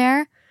want you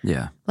there.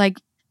 Yeah. Like,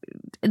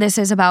 this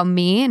is about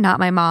me, not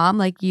my mom.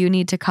 Like, you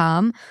need to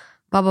come,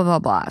 blah, blah, blah,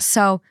 blah.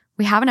 So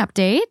we have an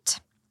update.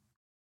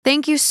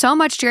 Thank you so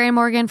much, Jerry and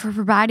Morgan, for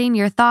providing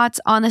your thoughts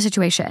on the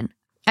situation.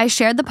 I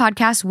shared the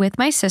podcast with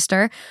my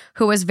sister,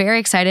 who was very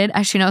excited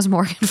as she knows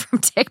Morgan from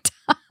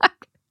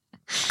TikTok.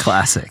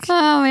 Classic.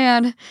 Oh,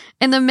 man.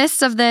 In the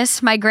midst of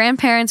this, my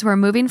grandparents were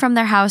moving from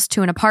their house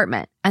to an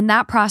apartment, and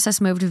that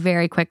process moved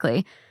very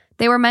quickly.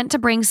 They were meant to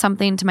bring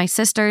something to my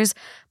sisters,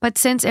 but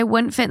since it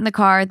wouldn't fit in the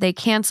car, they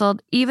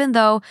canceled, even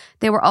though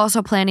they were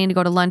also planning to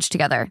go to lunch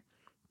together.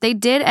 They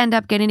did end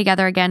up getting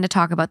together again to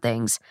talk about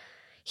things.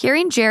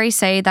 Hearing Jerry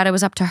say that it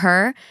was up to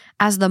her,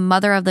 as the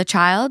mother of the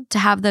child, to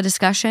have the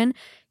discussion,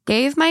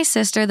 gave my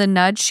sister the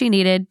nudge she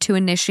needed to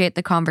initiate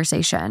the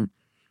conversation.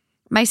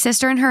 My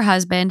sister and her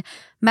husband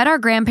met our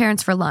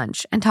grandparents for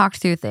lunch and talked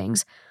through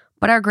things,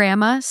 but our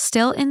grandma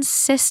still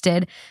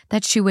insisted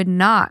that she would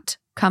not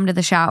come to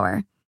the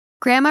shower.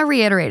 Grandma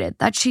reiterated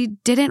that she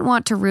didn't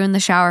want to ruin the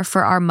shower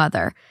for our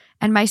mother,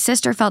 and my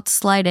sister felt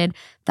slighted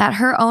that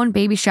her own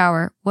baby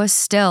shower was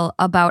still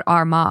about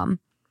our mom.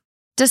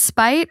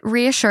 Despite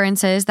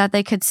reassurances that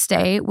they could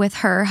stay with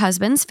her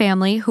husband's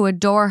family who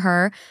adore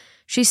her,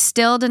 she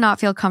still did not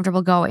feel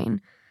comfortable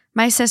going.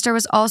 My sister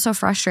was also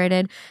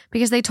frustrated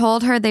because they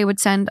told her they would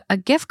send a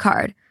gift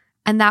card,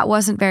 and that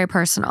wasn't very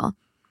personal.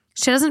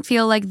 She doesn't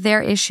feel like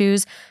their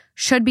issues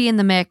should be in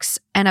the mix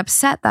and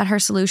upset that her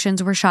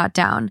solutions were shot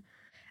down.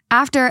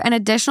 After an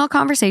additional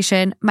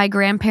conversation, my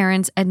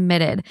grandparents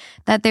admitted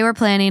that they were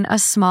planning a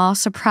small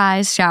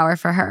surprise shower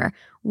for her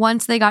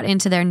once they got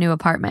into their new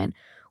apartment,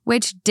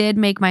 which did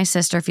make my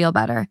sister feel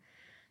better.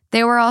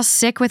 They were all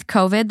sick with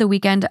COVID the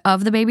weekend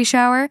of the baby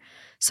shower,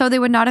 so they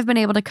would not have been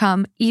able to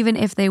come even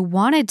if they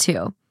wanted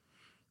to.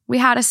 We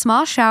had a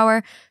small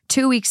shower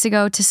 2 weeks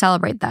ago to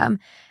celebrate them,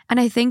 and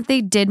I think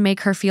they did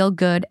make her feel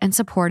good and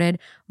supported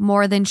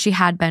more than she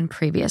had been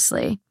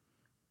previously.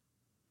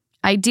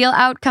 Ideal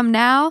outcome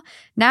now?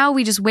 Now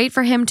we just wait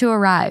for him to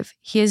arrive.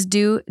 He is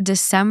due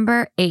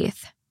December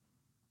 8th.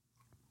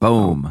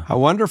 Boom. How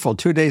wonderful.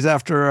 2 days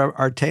after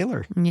our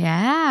Taylor.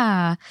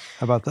 Yeah.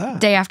 How about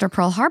that? Day after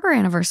Pearl Harbor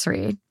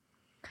anniversary.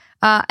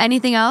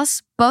 Anything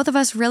else? Both of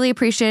us really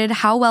appreciated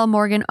how well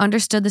Morgan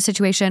understood the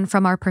situation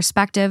from our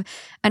perspective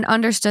and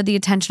understood the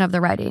intention of the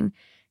writing.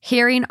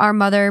 Hearing our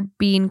mother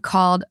being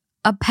called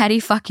a petty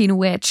fucking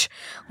witch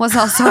was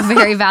also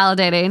very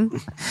validating.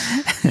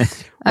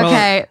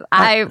 Okay,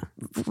 I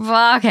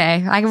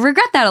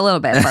regret that a little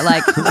bit, but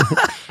like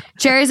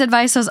Jerry's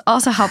advice was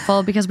also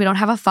helpful because we don't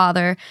have a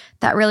father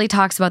that really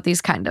talks about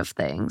these kind of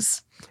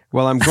things.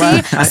 Well, I'm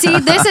glad. See,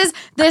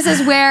 this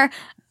is where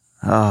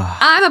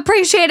I'm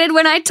appreciated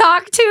when I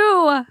talk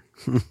too.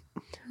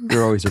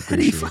 You're always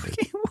appreciated.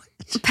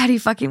 Petty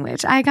fucking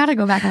witch. I gotta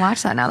go back and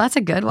watch that now. That's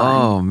a good one.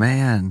 Oh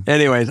man.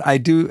 Anyways, I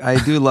do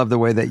love the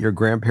way that your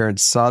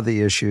grandparents saw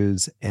the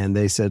issues and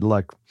they said,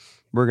 "Look,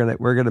 we're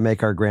gonna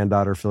make our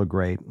granddaughter feel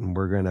great, and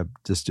we're gonna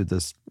just do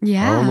this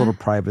our own little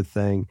private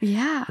thing.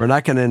 Yeah, we're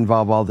not gonna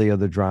involve all the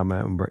other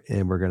drama,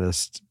 and we're gonna."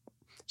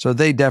 So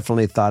they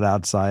definitely thought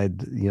outside,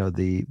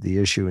 the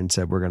issue and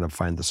said, "We're gonna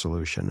find the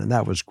solution," and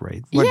that was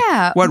great.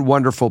 What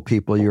wonderful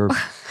people you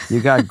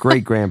got!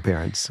 Great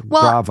grandparents.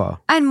 Well,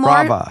 bravo and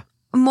brava.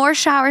 More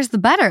showers, the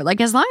better. Like,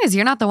 as long as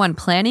you're not the one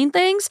planning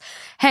things,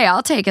 hey,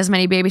 I'll take as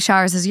many baby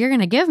showers as you're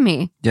going to give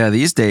me. Yeah,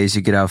 these days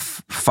you could have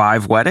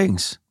 5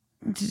 weddings,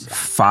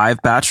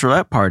 5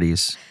 bachelorette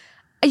parties.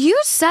 You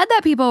said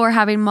that people were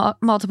having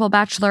multiple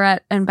bachelorette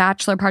and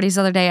bachelor parties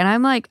the other day, and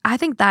I'm like, I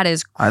think that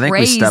is crazy. I think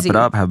we step it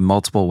up, have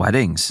multiple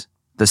weddings.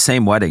 The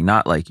same wedding,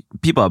 not like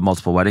people have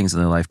multiple weddings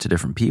in their life to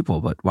different people,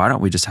 but why don't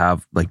we just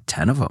have like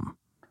 10 of them?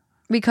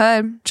 We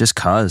could. Just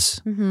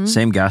cause. Mm-hmm.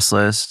 Same guest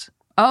list.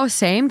 Oh,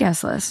 same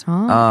guest list.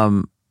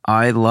 Oh.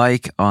 I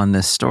like on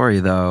this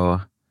story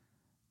though,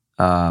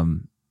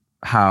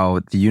 how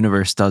the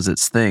universe does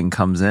its thing,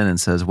 comes in and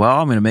says, well,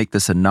 I'm going to make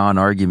this a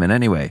non-argument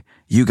anyway.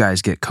 You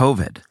guys get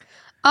COVID.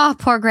 Oh,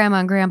 poor grandma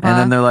and grandpa. And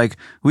then they're like,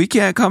 we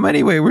can't come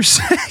anyway. We're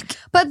sick.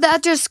 But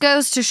that just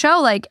goes to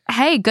show like,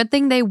 hey, good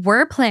thing they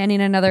were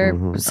planning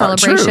another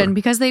celebration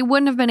because they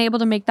wouldn't have been able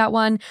to make that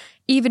one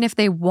even if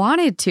they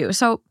wanted to.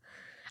 So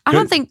I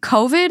don't think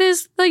COVID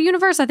is the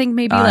universe. I think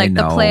maybe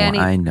the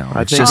planning. I know.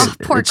 It's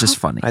just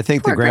funny. I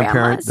think the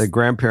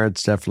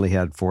grandparents definitely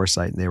had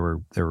foresight, and they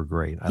were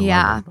great.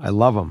 I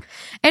love them.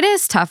 It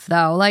is tough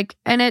though. Like,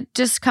 and it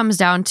just comes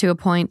down to a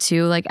point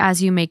too. Like,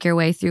 as you make your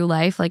way through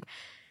life, like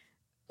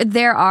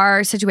there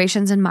are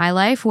situations in my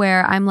life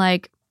where I'm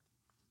like,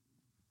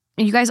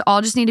 you guys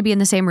all just need to be in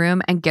the same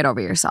room and get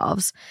over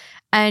yourselves.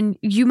 And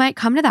you might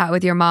come to that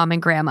with your mom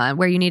and grandma,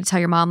 where you need to tell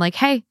your mom like,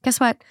 hey, guess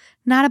what?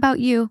 Not about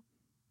you,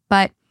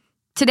 but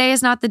today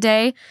is not the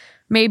day.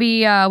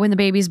 Maybe when the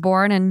baby's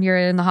born and you're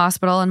in the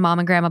hospital and mom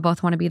and grandma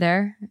both want to be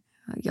there,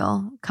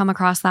 you'll come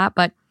across that.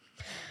 But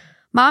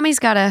mommy's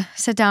got to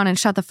sit down and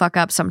shut the fuck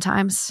up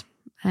sometimes.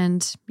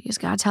 And you just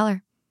got to tell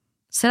her,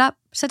 sit up,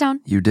 sit down.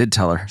 You did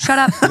tell her. Shut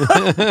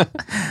up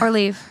or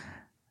leave.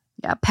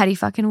 Yeah, petty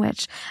fucking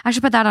witch. I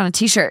should put that on a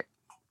t-shirt.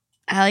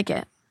 I like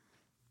it.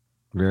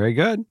 Very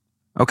good.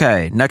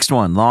 Okay, next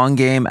one. Long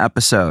game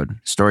episode,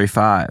 story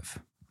 5.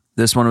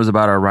 This one was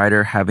about our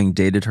writer having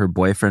dated her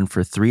boyfriend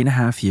for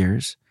 3.5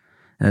 years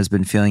and has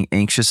been feeling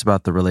anxious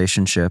about the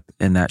relationship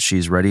and that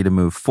she's ready to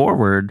move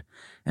forward,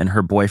 and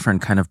her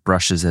boyfriend kind of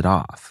brushes it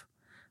off.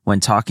 When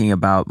talking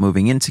about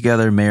moving in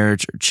together,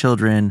 marriage, or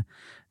children,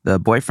 the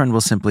boyfriend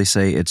will simply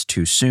say it's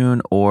too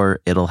soon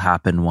or it'll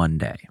happen one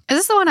day. Is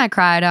this the one I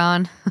cried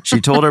on?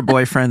 She told her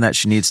boyfriend that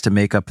she needs to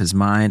make up his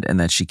mind and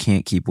that she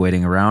can't keep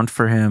waiting around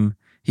for him.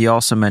 He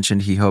also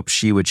mentioned he hoped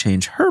she would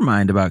change her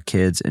mind about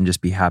kids and just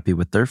be happy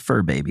with their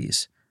fur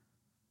babies.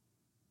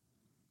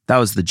 That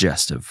was the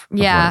gist of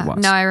what it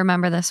was. No, I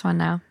remember this one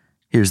now.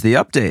 Here's the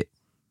update.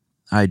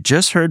 I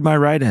just heard my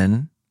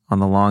write-in on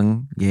the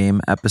long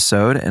game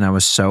episode, and I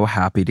was so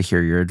happy to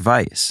hear your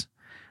advice.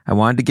 I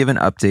wanted to give an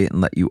update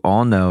and let you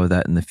all know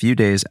that in the few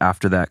days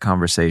after that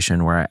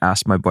conversation where I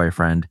asked my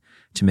boyfriend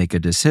to make a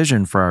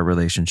decision for our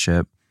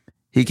relationship,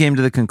 he came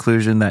to the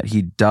conclusion that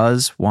he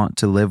does want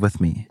to live with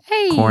me.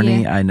 Hey.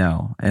 Corny, I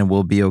know, and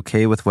will be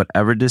okay with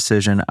whatever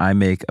decision I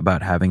make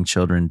about having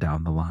children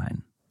down the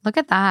line. Look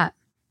at that.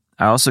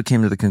 I also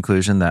came to the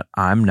conclusion that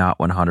I'm not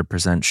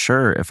 100%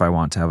 sure if I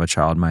want to have a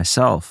child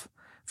myself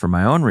for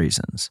my own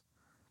reasons.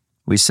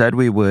 We said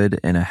we would,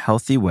 in a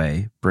healthy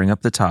way, bring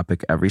up the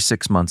topic every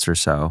 6 months or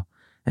so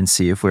and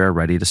see if we are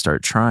ready to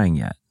start trying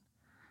yet.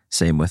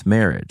 Same with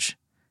marriage.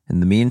 In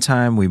the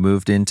meantime, we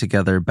moved in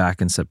together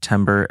back in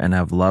September and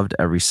have loved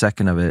every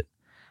second of it.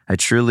 I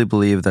truly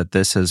believe that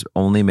this has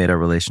only made our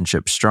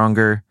relationship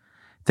stronger.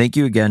 Thank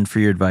you again for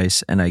your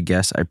advice, and I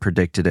guess I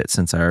predicted it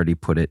since I already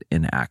put it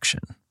in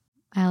action.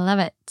 I love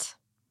it.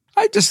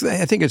 I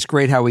think it's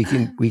great how we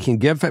can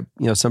give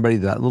somebody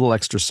that little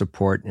extra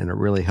support, and it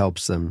really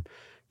helps them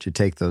to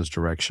take those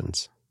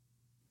directions.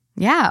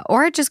 Yeah,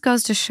 or it just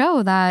goes to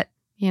show that,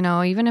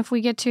 even if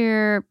we get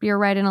to your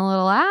writing a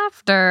little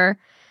after,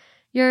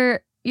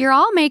 you're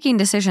all making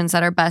decisions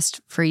that are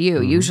best for you.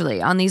 Mm-hmm.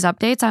 Usually on these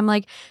updates, I'm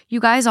like, you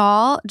guys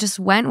all just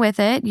went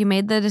with it. You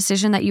made the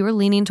decision that you were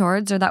leaning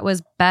towards or that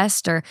was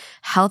best or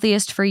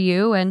healthiest for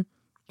you, and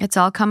it's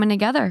all coming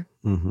together.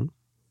 Mm-hmm.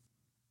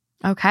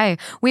 Okay,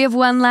 we have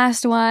one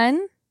last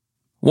one.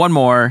 One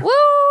more.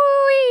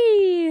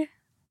 Woo-wee!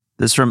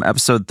 This is from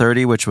episode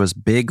 30, which was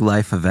Big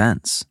Life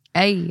Events.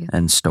 Hey.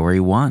 And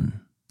story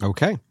 1.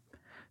 Okay.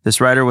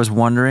 This writer was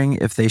wondering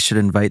if they should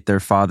invite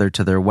their father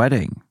to their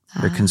wedding.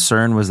 Their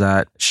concern was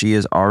that she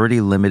has already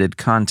limited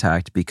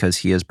contact because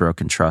he has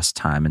broken trust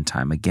time and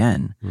time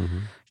again. Mm-hmm.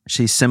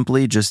 She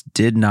simply just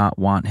did not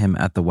want him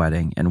at the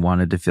wedding and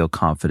wanted to feel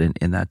confident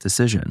in that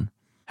decision.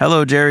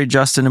 Hello, Jerry,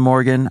 Justin, and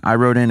Morgan. I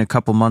wrote in a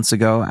couple months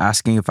ago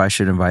asking if I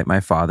should invite my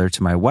father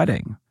to my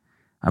wedding.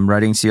 I'm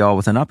writing to y'all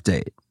with an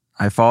update.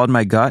 I followed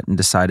my gut and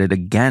decided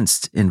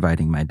against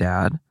inviting my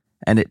dad,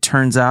 and it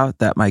turns out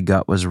that my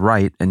gut was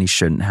right and he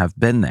shouldn't have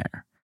been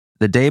there.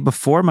 The day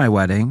before my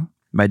wedding,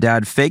 my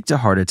dad faked a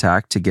heart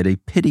attack to get a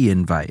pity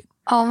invite.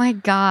 Oh my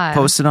God.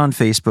 Posted on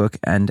Facebook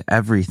and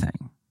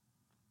everything.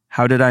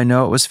 How did I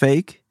know it was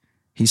fake?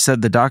 He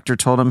said the doctor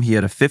told him he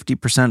had a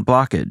 50%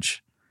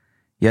 blockage.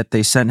 Yet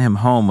they sent him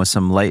home with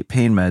some light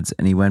pain meds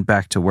and he went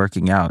back to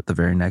working out the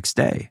very next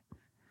day.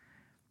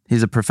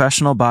 He's a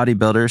professional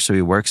bodybuilder, so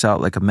he works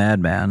out like a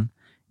madman,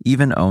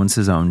 even owns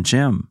his own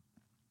gym.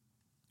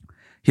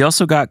 He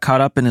also got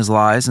caught up in his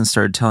lies and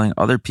started telling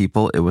other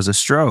people it was a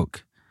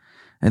stroke.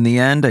 In the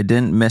end, I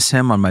didn't miss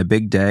him on my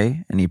big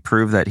day, and he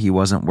proved that he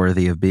wasn't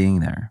worthy of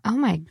being there. Oh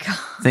my God.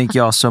 Thank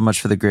you all so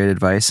much for the great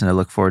advice, and I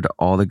look forward to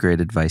all the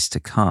great advice to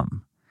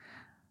come.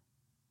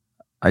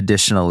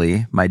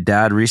 Additionally, my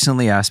dad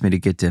recently asked me to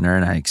get dinner,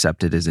 and I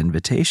accepted his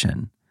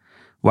invitation.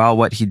 While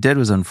what he did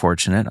was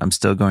unfortunate, I'm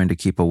still going to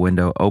keep a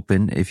window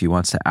open if he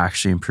wants to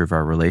actually improve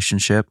our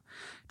relationship,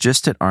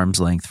 just at arm's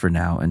length for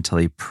now until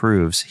he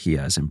proves he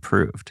has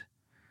improved.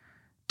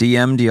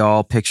 DM'd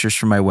y'all pictures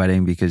from my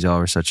wedding because y'all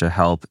were such a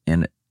help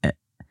and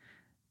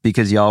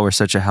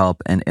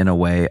in a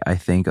way I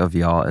think of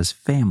y'all as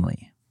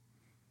family.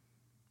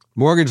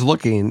 Morgan's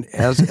looking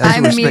as I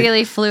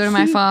immediately flew to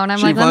my phone.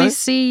 I'm like, let me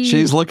see.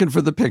 She's looking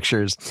for the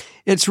pictures.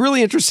 It's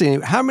really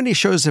interesting. How many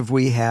shows have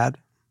we had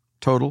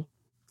total?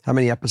 How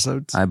many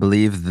episodes? I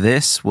believe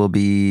this will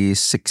be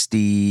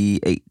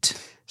 68.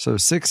 So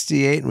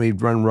 68, and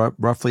we've run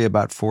roughly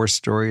about 4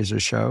 stories a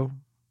show.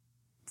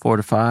 4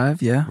 to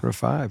 5, yeah. 4 to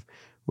 5.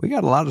 We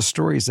got a lot of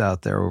stories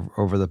out there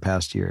over the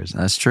past years.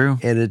 That's true.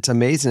 And it's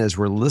amazing as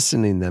we're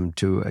listening them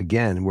to,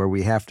 again, where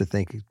we have to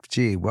think,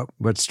 gee,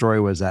 what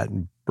story was that?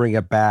 And bring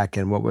it back,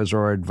 and what was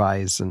our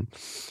advice? And,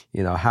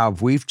 how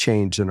have we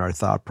changed in our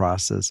thought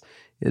process?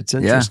 It's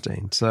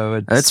interesting. Yeah.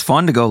 So it's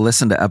fun to go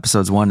listen to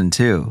episodes 1 and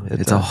 2.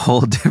 It's a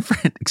whole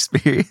different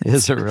experience.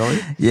 Is it really?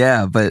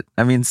 Yeah, but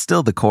I mean,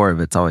 still the core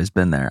of it's always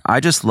been there. I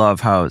just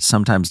love how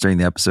sometimes during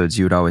the episodes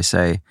you would always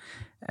say,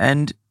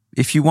 and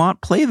if you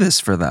want, play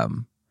this for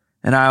them.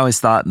 And I always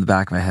thought in the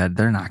back of my head,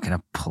 they're not going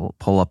to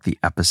pull up the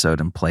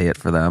episode and play it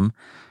for them.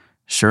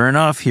 Sure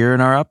enough, here in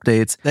our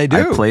updates, they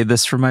do. I played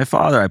this for my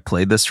father. I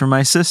played this for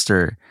my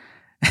sister.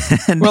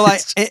 And Well,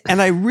 it's-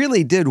 I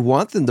really did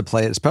want them to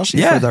play it,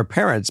 especially Yeah. for their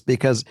parents,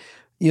 because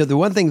the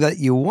one thing that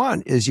you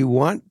want is you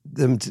want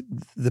them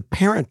the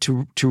parent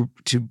to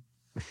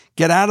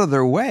get out of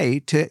their way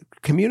to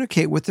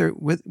communicate with their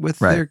Right.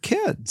 their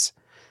kids.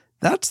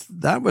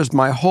 That was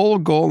my whole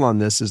goal on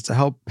this, is to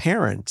help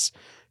parents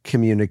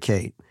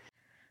communicate.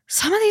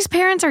 Some of these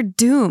parents are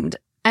doomed,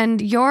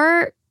 and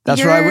your That's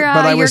what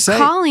I your was saying.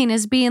 calling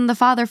is being the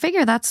father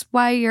figure. That's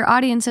why your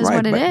audience is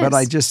what it is. But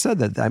I just said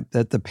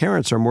that the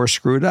parents are more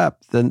screwed up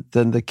than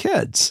the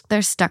kids.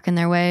 They're stuck in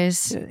their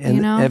ways.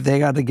 And if they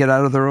got to get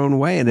out of their own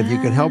way, and if you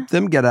can help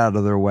them get out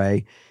of their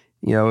way,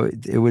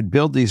 it would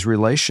build these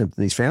relationships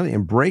in these families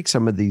and break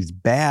some of these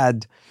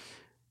bad,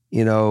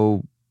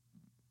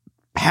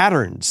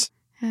 patterns.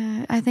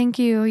 I think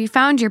you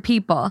found your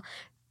people.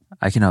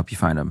 I can help you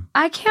find them.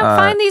 I can't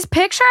find these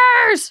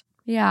pictures.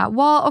 Yeah.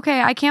 Well,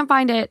 okay. I can't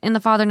find it in the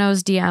Father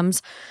Knows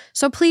DMs.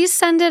 So please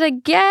send it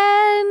again.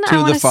 I To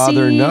wanna the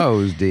Father see.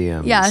 Knows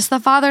DMs. Yes, the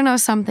Father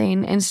Knows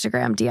Something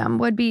Instagram DM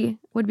would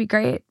be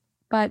great.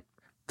 But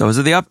Those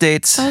are the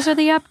updates. those are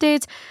the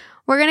updates.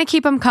 We're gonna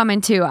keep them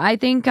coming too. I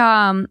think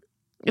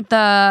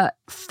the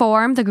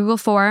Google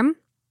form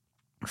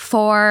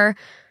for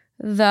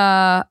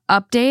the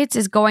updates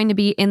is going to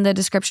be in the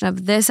description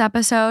of this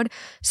episode.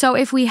 So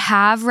if we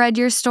have read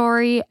your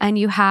story and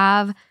you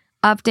have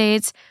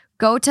updates,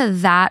 go to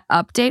that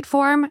update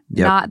form,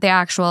 Yep. not the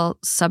actual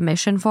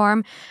submission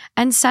form,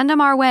 and send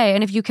them our way.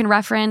 And if you can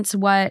reference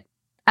what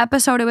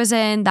episode it was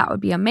in, that would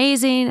be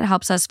amazing. It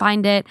helps us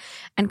find it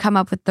and come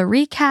up with the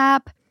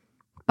recap.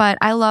 But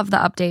I love the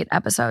update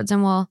episodes,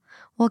 and we'll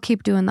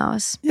keep doing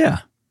those. Yeah.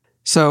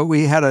 So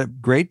we had a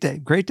great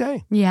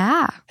day.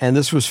 Yeah, And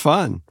this was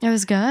fun. it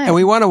was good. And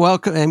we want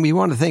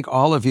to thank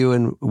all of you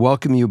and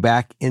welcome you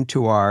back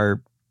into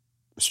our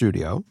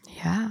studio.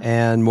 yeah.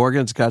 And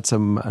Morgan's got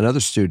another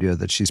studio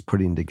that she's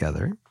putting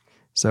together.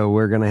 So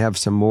we're going to have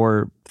some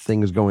more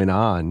things going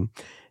on.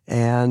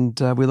 And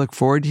we look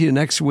forward to you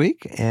next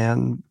week.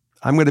 And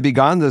I'm going to be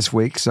gone this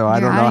week, so I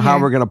You're don't know outta how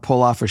here. we're going to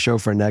pull off a show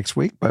for next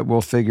week, but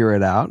we'll figure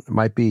it out. It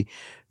might be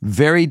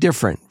very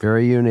different,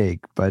 very unique.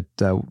 But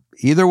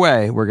either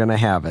way, we're going to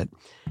have it.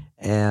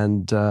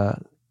 And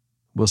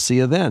we'll see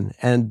you then.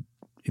 And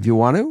if you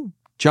want to,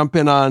 jump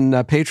in on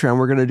Patreon.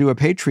 We're going to do a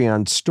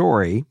Patreon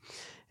story.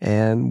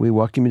 And we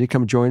welcome you to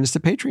come join us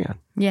at Patreon.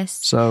 Yes.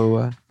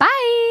 So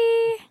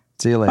Bye.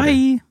 see you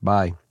later.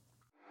 Bye. Bye.